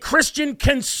 a Christian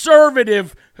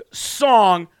conservative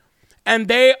song, and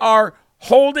they are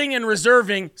holding and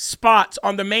reserving spots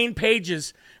on the main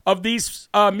pages of these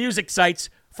music sites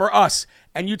for us.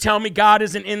 And you tell me God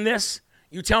isn't in this?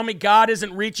 You tell me God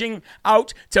isn't reaching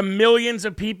out to millions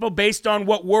of people based on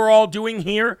what we're all doing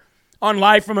here on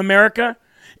Live from America?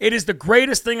 It is the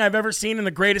greatest thing I've ever seen and the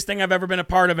greatest thing I've ever been a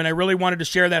part of, and I really wanted to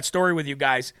share that story with you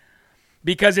guys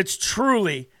because it's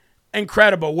truly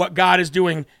incredible what God is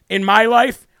doing in my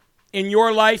life, in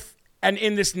your life, and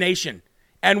in this nation.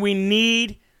 And we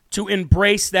need to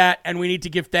embrace that, and we need to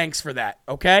give thanks for that,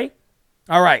 okay?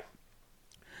 All right.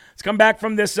 Let's come back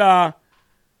from this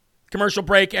commercial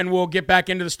break, and we'll get back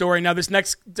into the story. Now, this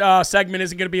next segment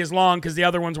isn't going to be as long because the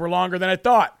other ones were longer than I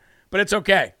thought, but it's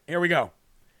okay. Here we go.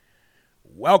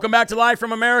 Welcome back to Live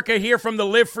from America, here from the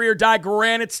Live Free or Die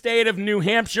granite state of New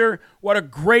Hampshire. What a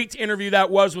great interview that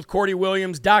was with Cordy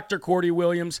Williams, Dr. Cordy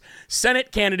Williams,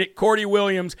 Senate candidate Cordy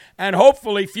Williams, and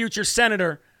hopefully future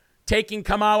senator taking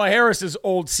Kamala Harris's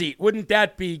old seat. Wouldn't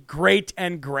that be great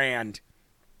and grand?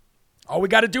 All we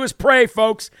got to do is pray,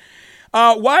 folks.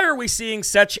 Why are we seeing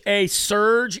such a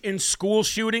surge in school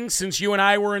shootings since you and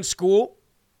I were in school?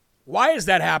 Why is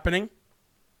that happening?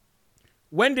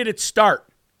 When did it start?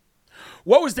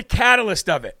 What was the catalyst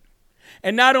of it?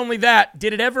 And not only that,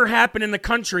 did it ever happen in the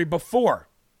country before?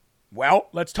 Well,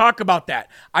 let's talk about that.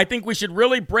 I think we should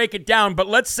really break it down, but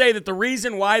let's say that the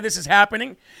reason why this is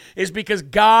happening is because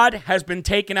God has been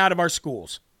taken out of our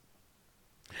schools.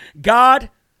 God,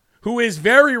 who is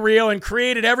very real and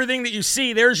created everything that you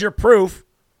see, there's your proof.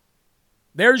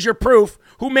 There's your proof.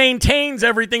 Who maintains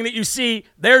everything that you see,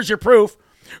 there's your proof.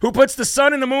 Who puts the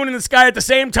sun and the moon in the sky at the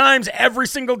same times every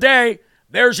single day,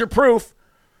 there's your proof.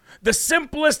 The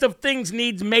simplest of things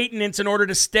needs maintenance in order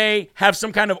to have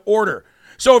some kind of order.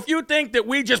 So if you think that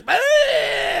we just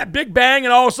big bang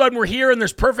and all of a sudden we're here and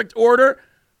there's perfect order,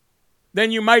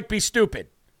 then you might be stupid.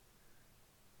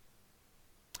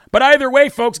 But either way,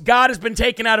 folks, God has been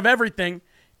taken out of everything,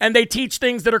 and they teach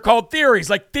things that are called theories,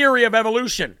 like theory of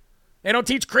evolution. They don't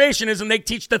teach creationism, they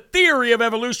teach the theory of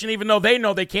evolution, even though they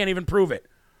know they can't even prove it.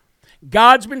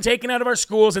 God's been taken out of our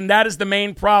schools, and that is the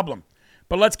main problem.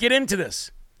 But let's get into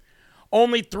this.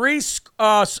 Only 3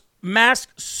 mass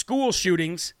school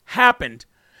shootings happened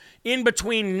in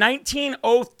between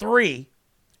 1903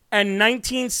 and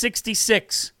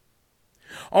 1966.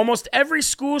 Almost every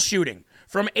school shooting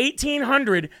from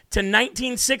 1800 to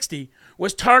 1960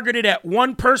 was targeted at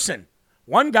one person.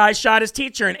 One guy shot his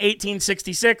teacher in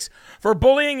 1866 for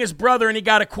bullying his brother, and he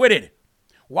got acquitted.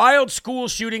 Wild school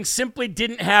shootings simply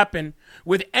didn't happen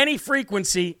with any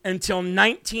frequency until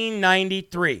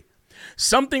 1993.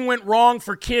 Something went wrong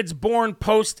for kids born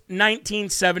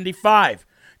post-1975,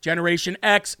 Generation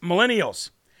X,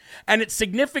 millennials. And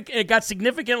it got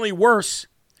significantly worse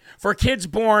for kids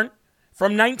born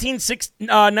from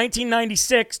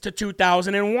 1996 to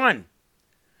 2001.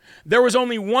 There was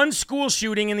only one school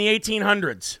shooting in the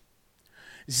 1800s.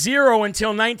 0 until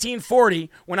 1940,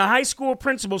 when a high school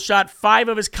principal shot 5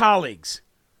 of his colleagues.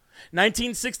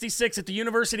 1966 at the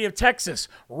University of Texas,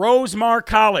 Rosemar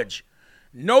College.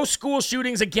 No school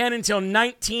shootings again until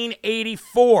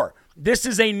 1984. This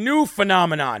is a new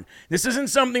phenomenon. This isn't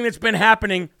something that's been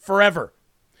happening forever.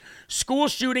 School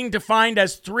shooting defined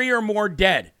as 3 or more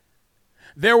dead.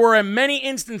 There were many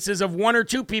instances of 1 or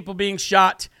 2 people being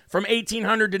shot from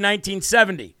 1800 to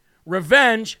 1970.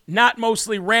 Revenge, not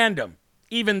mostly random.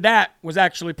 Even that was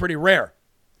actually pretty rare.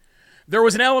 There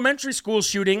was an elementary school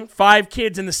shooting, 5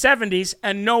 kids in the 70s,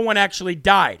 and no one actually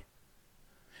died.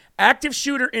 Active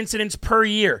shooter incidents per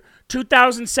year,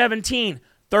 2017,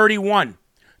 31.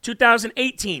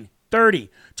 2018, 30.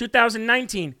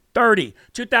 2019, 30.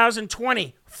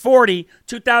 2020, 40.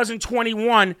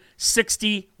 2021,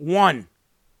 61.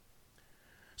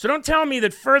 So don't tell me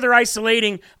that further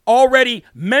isolating already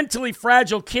mentally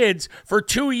fragile kids for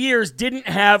 2 years didn't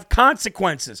have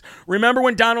consequences. Remember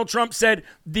when Donald Trump said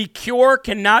the cure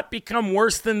cannot become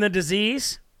worse than the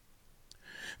disease?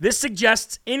 This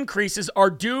suggests increases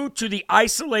are due to the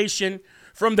isolation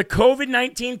from the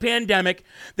COVID-19 pandemic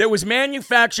that was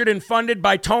manufactured and funded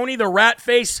by Tony the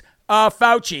Ratface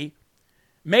Fauci,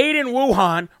 made in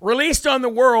Wuhan, released on the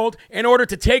world in order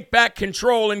to take back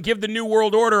control and give the New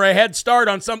World Order a head start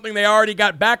on something they already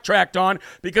got backtracked on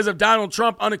because of Donald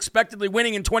Trump unexpectedly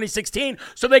winning in 2016,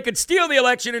 so they could steal the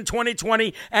election in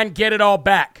 2020 and get it all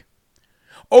back.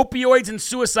 Opioids and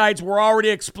suicides were already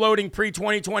exploding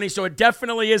pre-2020, so it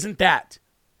definitely isn't that.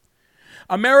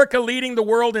 America leading the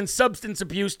world in substance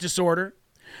abuse disorder.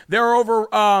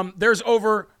 There's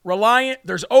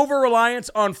over-reliance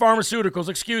on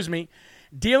pharmaceuticals,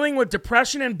 dealing with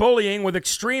depression and bullying with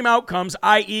extreme outcomes,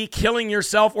 i.e. killing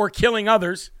yourself or killing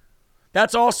others.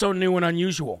 That's also new and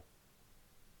unusual.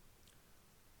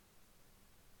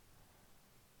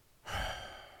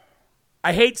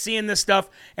 I hate seeing this stuff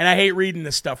and I hate reading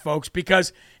this stuff, folks,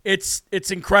 because it's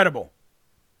incredible.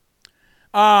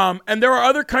 And there are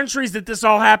other countries that this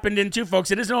all happened in too,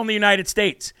 folks. It isn't only the United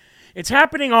States. It's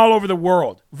happening all over the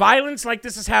world. Violence like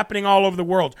this is happening all over the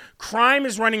world. Crime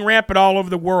is running rampant all over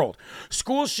the world.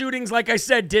 School shootings, like I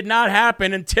said, did not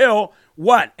happen until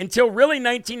what? Until really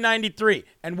 1993.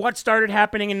 And what started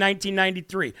happening in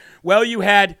 1993? Well, you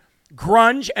had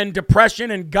grunge and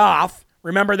depression and goth.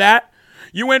 Remember that?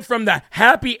 You went from the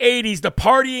happy 80s, the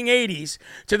partying 80s,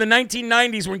 to the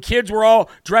 1990s when kids were all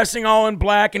dressing all in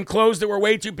black and clothes that were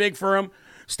way too big for them,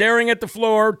 staring at the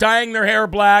floor, dyeing their hair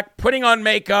black, putting on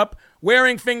makeup,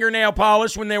 wearing fingernail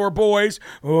polish when they were boys.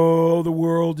 Oh, the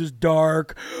world is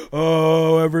dark.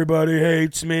 Oh, everybody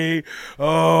hates me.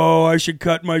 Oh, I should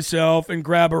cut myself and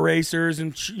grab erasers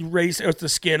and erase the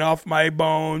skin off my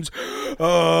bones.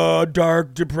 Oh,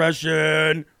 dark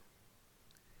depression.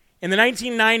 In the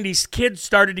 1990s, kids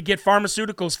started to get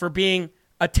pharmaceuticals for being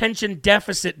attention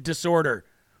deficit disorder.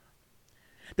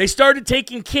 They started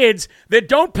taking kids that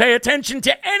don't pay attention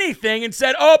to anything and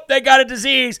said, oh, they got a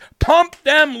disease. Pump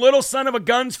them little son of a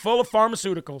guns full of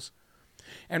pharmaceuticals.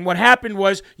 And what happened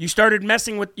was you started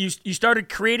messing with, you started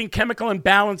creating chemical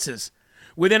imbalances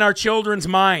within our children's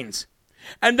minds.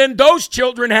 And then those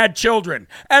children had children.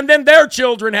 And then their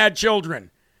children had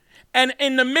children. And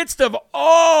in the midst of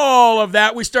all of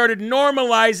that, we started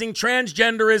normalizing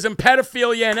transgenderism,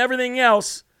 pedophilia, and everything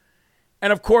else.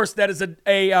 And of course, that is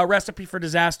a recipe for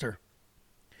disaster.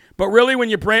 But really, when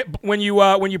you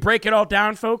break it all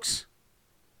down, folks,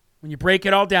 when you break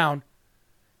it all down,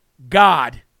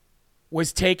 God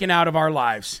was taken out of our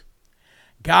lives.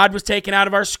 God was taken out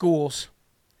of our schools.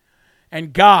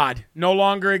 And God no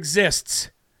longer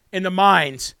exists in the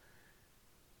minds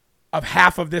of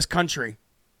half of this country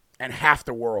and half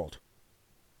the world.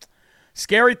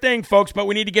 Scary thing, folks, but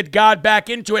we need to get God back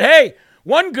into it. Hey,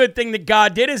 one good thing that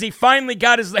God did is he finally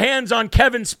got his hands on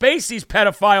Kevin Spacey's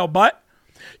pedophile butt.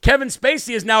 Kevin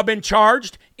Spacey has now been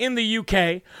charged in the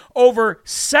UK over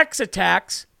sex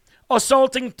attacks,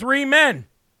 assaulting 3 men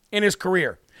in his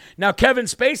career. Now, Kevin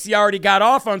Spacey already got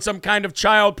off on some kind of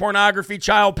child pornography,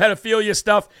 child pedophilia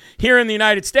stuff here in the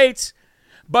United States,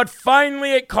 but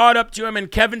finally it caught up to him,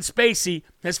 and Kevin Spacey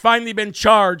has finally been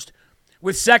charged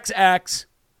with sex acts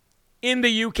in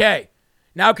the UK.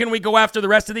 Now, can we go after the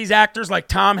rest of these actors like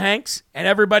Tom Hanks and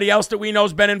everybody else that we know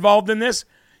has been involved in this?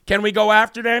 Can we go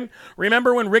after them?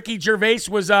 Remember when Ricky Gervais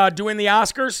was doing the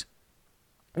Oscars?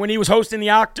 When he was hosting the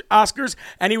Oscars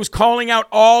and he was calling out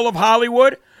all of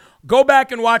Hollywood? Go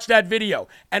back and watch that video.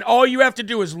 And all you have to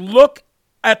do is look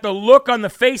at the look on the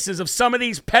faces of some of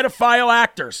these pedophile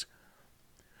actors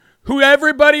who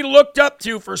everybody looked up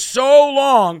to for so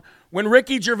long when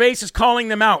Ricky Gervais is calling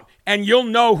them out. And you'll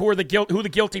know who the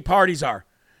guilty parties are.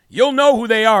 You'll know who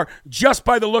they are just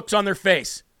by the looks on their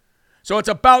face. So it's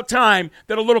about time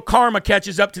that a little karma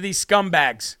catches up to these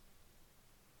scumbags.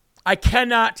 I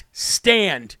cannot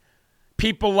stand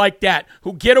people like that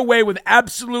who get away with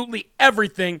absolutely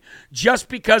everything just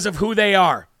because of who they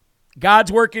are.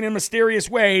 God's working in mysterious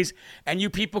ways, and you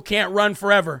people can't run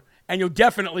forever, and you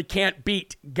definitely can't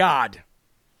beat God.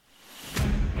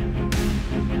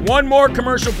 One more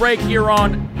commercial break here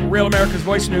on Real America's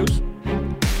Voice News.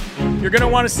 You're going to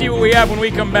want to see what we have when we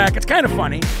come back. It's kind of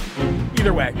funny.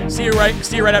 Either way, see you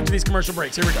right after these commercial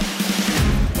breaks. Here we go.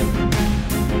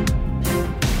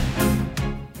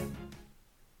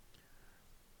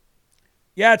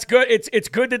 Yeah, it's good. It's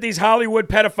good that these Hollywood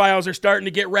pedophiles are starting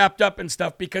to get wrapped up in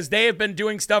stuff because they have been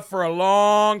doing stuff for a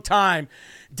long time.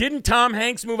 Didn't Tom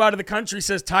Hanks move out of the country,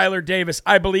 says Tyler Davis?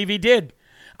 I believe he did.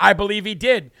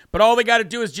 But all they got to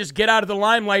do is just get out of the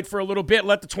limelight for a little bit,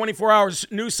 let the 24-hour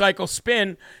news cycle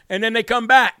spin, and then they come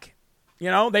back. You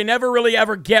know, they never really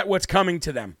ever get what's coming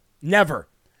to them. Never.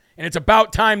 And it's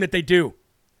about time that they do.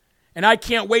 And I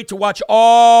can't wait to watch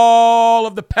all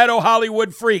of the pedo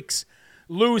Hollywood freaks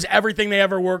lose everything they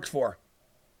ever worked for.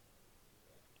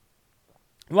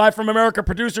 Live from America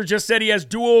producer just said he has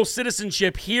dual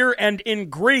citizenship here and in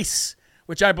Greece,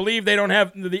 which I believe they don't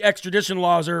have. The extradition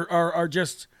laws are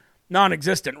just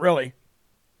non-existent, really.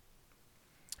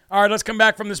 All right, let's come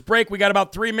back from this break. We got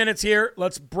about 3 minutes here.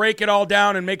 Let's break it all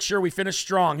down and make sure we finish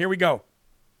strong. Here we go.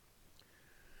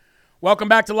 Welcome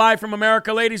back to Live from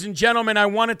America, ladies and gentlemen. I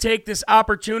want to take this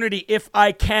opportunity, if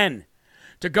I can,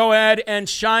 to go ahead and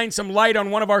shine some light on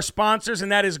one of our sponsors,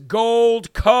 and that is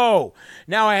Gold Co.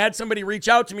 Now, I had somebody reach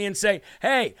out to me and say,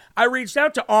 hey, I reached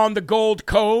out to On the Gold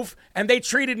Cove, and they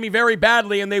treated me very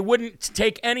badly, and they wouldn't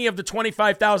take any of the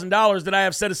 $25,000 that I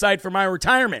have set aside for my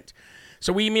retirement.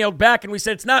 So we emailed back, and we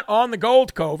said, it's not On the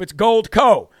Gold Cove, it's Gold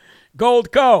Co.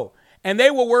 Gold Co. And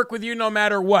they will work with you no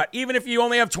matter what. Even if you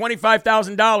only have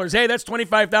 $25,000, hey, that's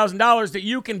 $25,000 that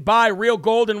you can buy real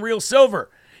gold and real silver.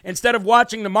 Instead of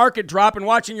watching the market drop and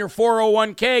watching your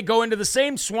 401k go into the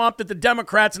same swamp that the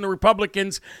Democrats and the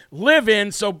Republicans live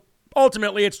in, so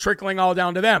ultimately it's trickling all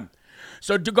down to them.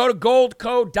 So to go to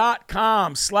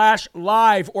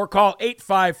goldco.com/live or call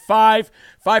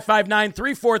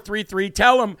 855-559-3433.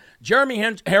 Tell them Jeremy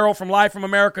Harrell from Live from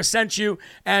America sent you,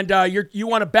 and you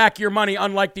want to back your money,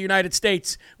 unlike the United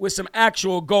States, with some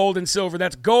actual gold and silver.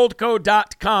 That's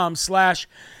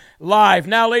goldco.com/live.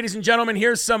 Now, ladies and gentlemen,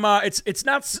 here's some. It's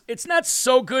not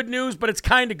so good news, but it's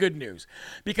kind of good news,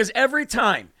 because every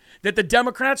time that the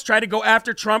Democrats try to go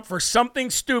after Trump for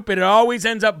something stupid, it always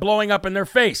ends up blowing up in their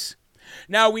face.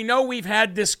 Now, we know we've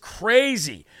had this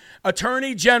crazy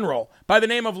attorney general by the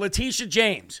name of Letitia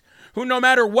James, who no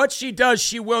matter what she does,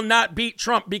 she will not beat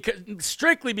Trump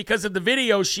strictly because of the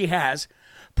videos she has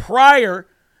prior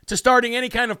to starting any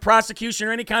kind of prosecution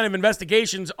or any kind of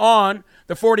investigations on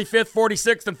the 45th,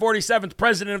 46th, and 47th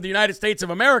president of the United States of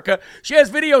America. She has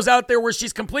videos out there where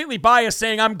she's completely biased,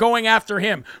 saying, I'm going after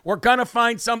him. We're going to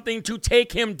find something to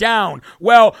take him down.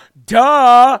 Well,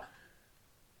 duh.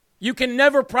 You can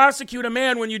never prosecute a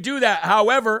man when you do that.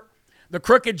 However, the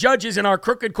crooked judges in our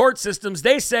crooked court systems,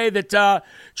 they say that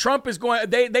Trump is going,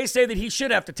 they say that he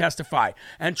should have to testify.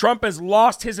 And Trump has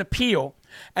lost his appeal,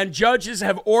 and judges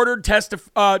have ordered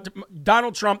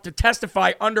Donald Trump to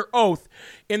testify under oath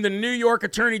in the New York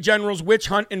Attorney General's witch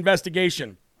hunt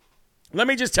investigation. Let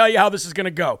me just tell you how this is going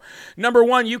to go. Number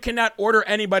one, you cannot order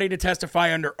anybody to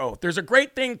testify under oath. There's a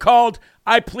great thing called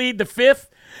I plead the fifth.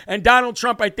 And Donald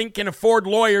Trump, I think, can afford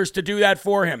lawyers to do that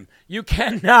for him. You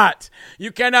cannot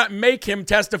make him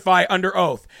testify under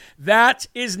oath. That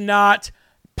is not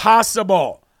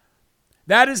possible.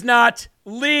 That is not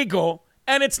legal,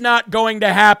 and it's not going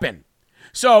to happen.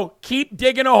 So keep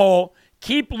digging a hole,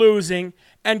 keep losing,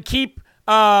 and keep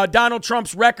Donald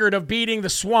Trump's record of beating the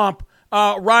swamp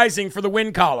rising for the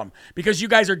win column. Because you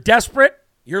guys are desperate,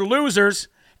 you're losers,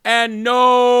 and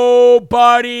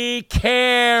nobody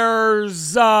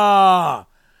cares. Now,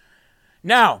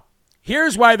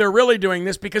 here's why they're really doing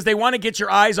this, because they want to get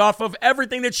your eyes off of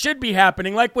everything that should be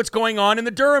happening, like what's going on in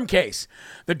the Durham case.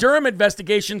 The Durham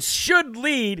investigation should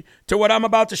lead to what I'm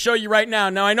about to show you right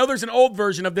now. Now, I know there's an old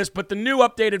version of this, but the new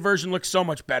updated version looks so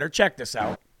much better. Check this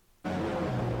out.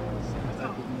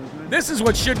 This is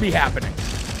what should be happening.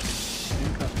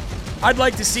 I'd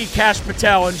like to see Kash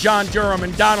Patel and John Durham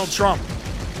and Donald Trump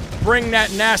bring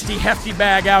that nasty, hefty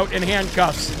bag out in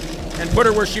handcuffs and put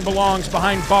her where she belongs,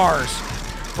 behind bars,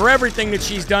 for everything that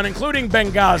she's done, including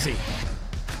Benghazi.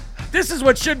 This is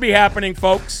what should be happening,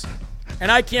 folks.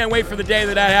 And I can't wait for the day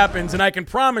that happens. And I can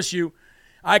promise you,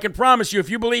 if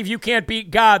you believe you can't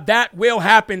beat God, that will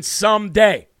happen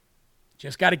someday.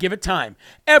 Just got to give it time.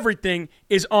 Everything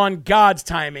is on God's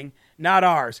timing, not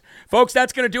ours. Folks,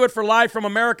 that's going to do it for Live from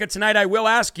America tonight. I will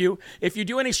ask you, if you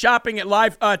do any shopping at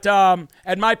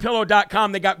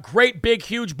mypillow.com, they got great, big,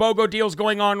 huge BOGO deals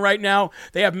going on right now.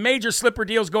 They have major slipper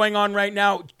deals going on right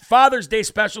now. Father's Day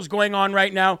specials going on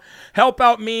right now. Help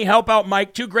out me, help out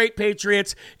Mike, two great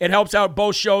patriots. It helps out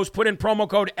both shows. Put in promo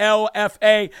code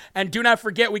LFA. And do not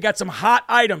forget, we got some hot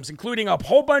items, including a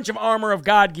whole bunch of Armor of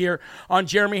God gear on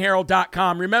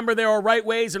jeremyherald.com. Remember, there are right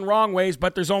ways and wrong ways,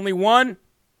 but there's only one: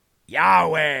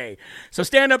 Yahweh. So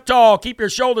stand up tall, keep your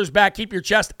shoulders back, keep your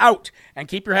chest out, and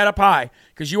keep your head up high,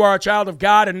 because you are a child of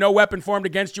God and no weapon formed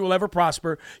against you will ever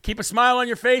prosper. Keep a smile on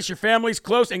your face, your family's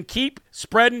close, and keep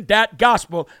spreading that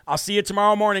gospel. I'll see you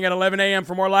tomorrow morning at 11 a.m.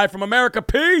 for more Live from America.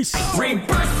 Peace.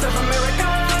 Rebirth of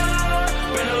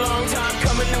America. Been a long time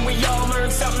coming, and we all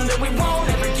learned something that we won't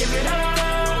ever give it up.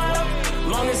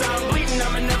 Long as I'm bleeding,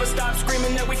 I'ma never stop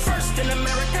screaming that we first in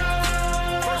America.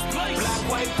 First place. Black,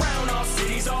 white, brown, all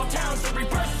cities, all towns, the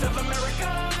rebirth of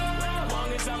America.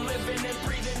 Long as I'm living and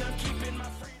breathing.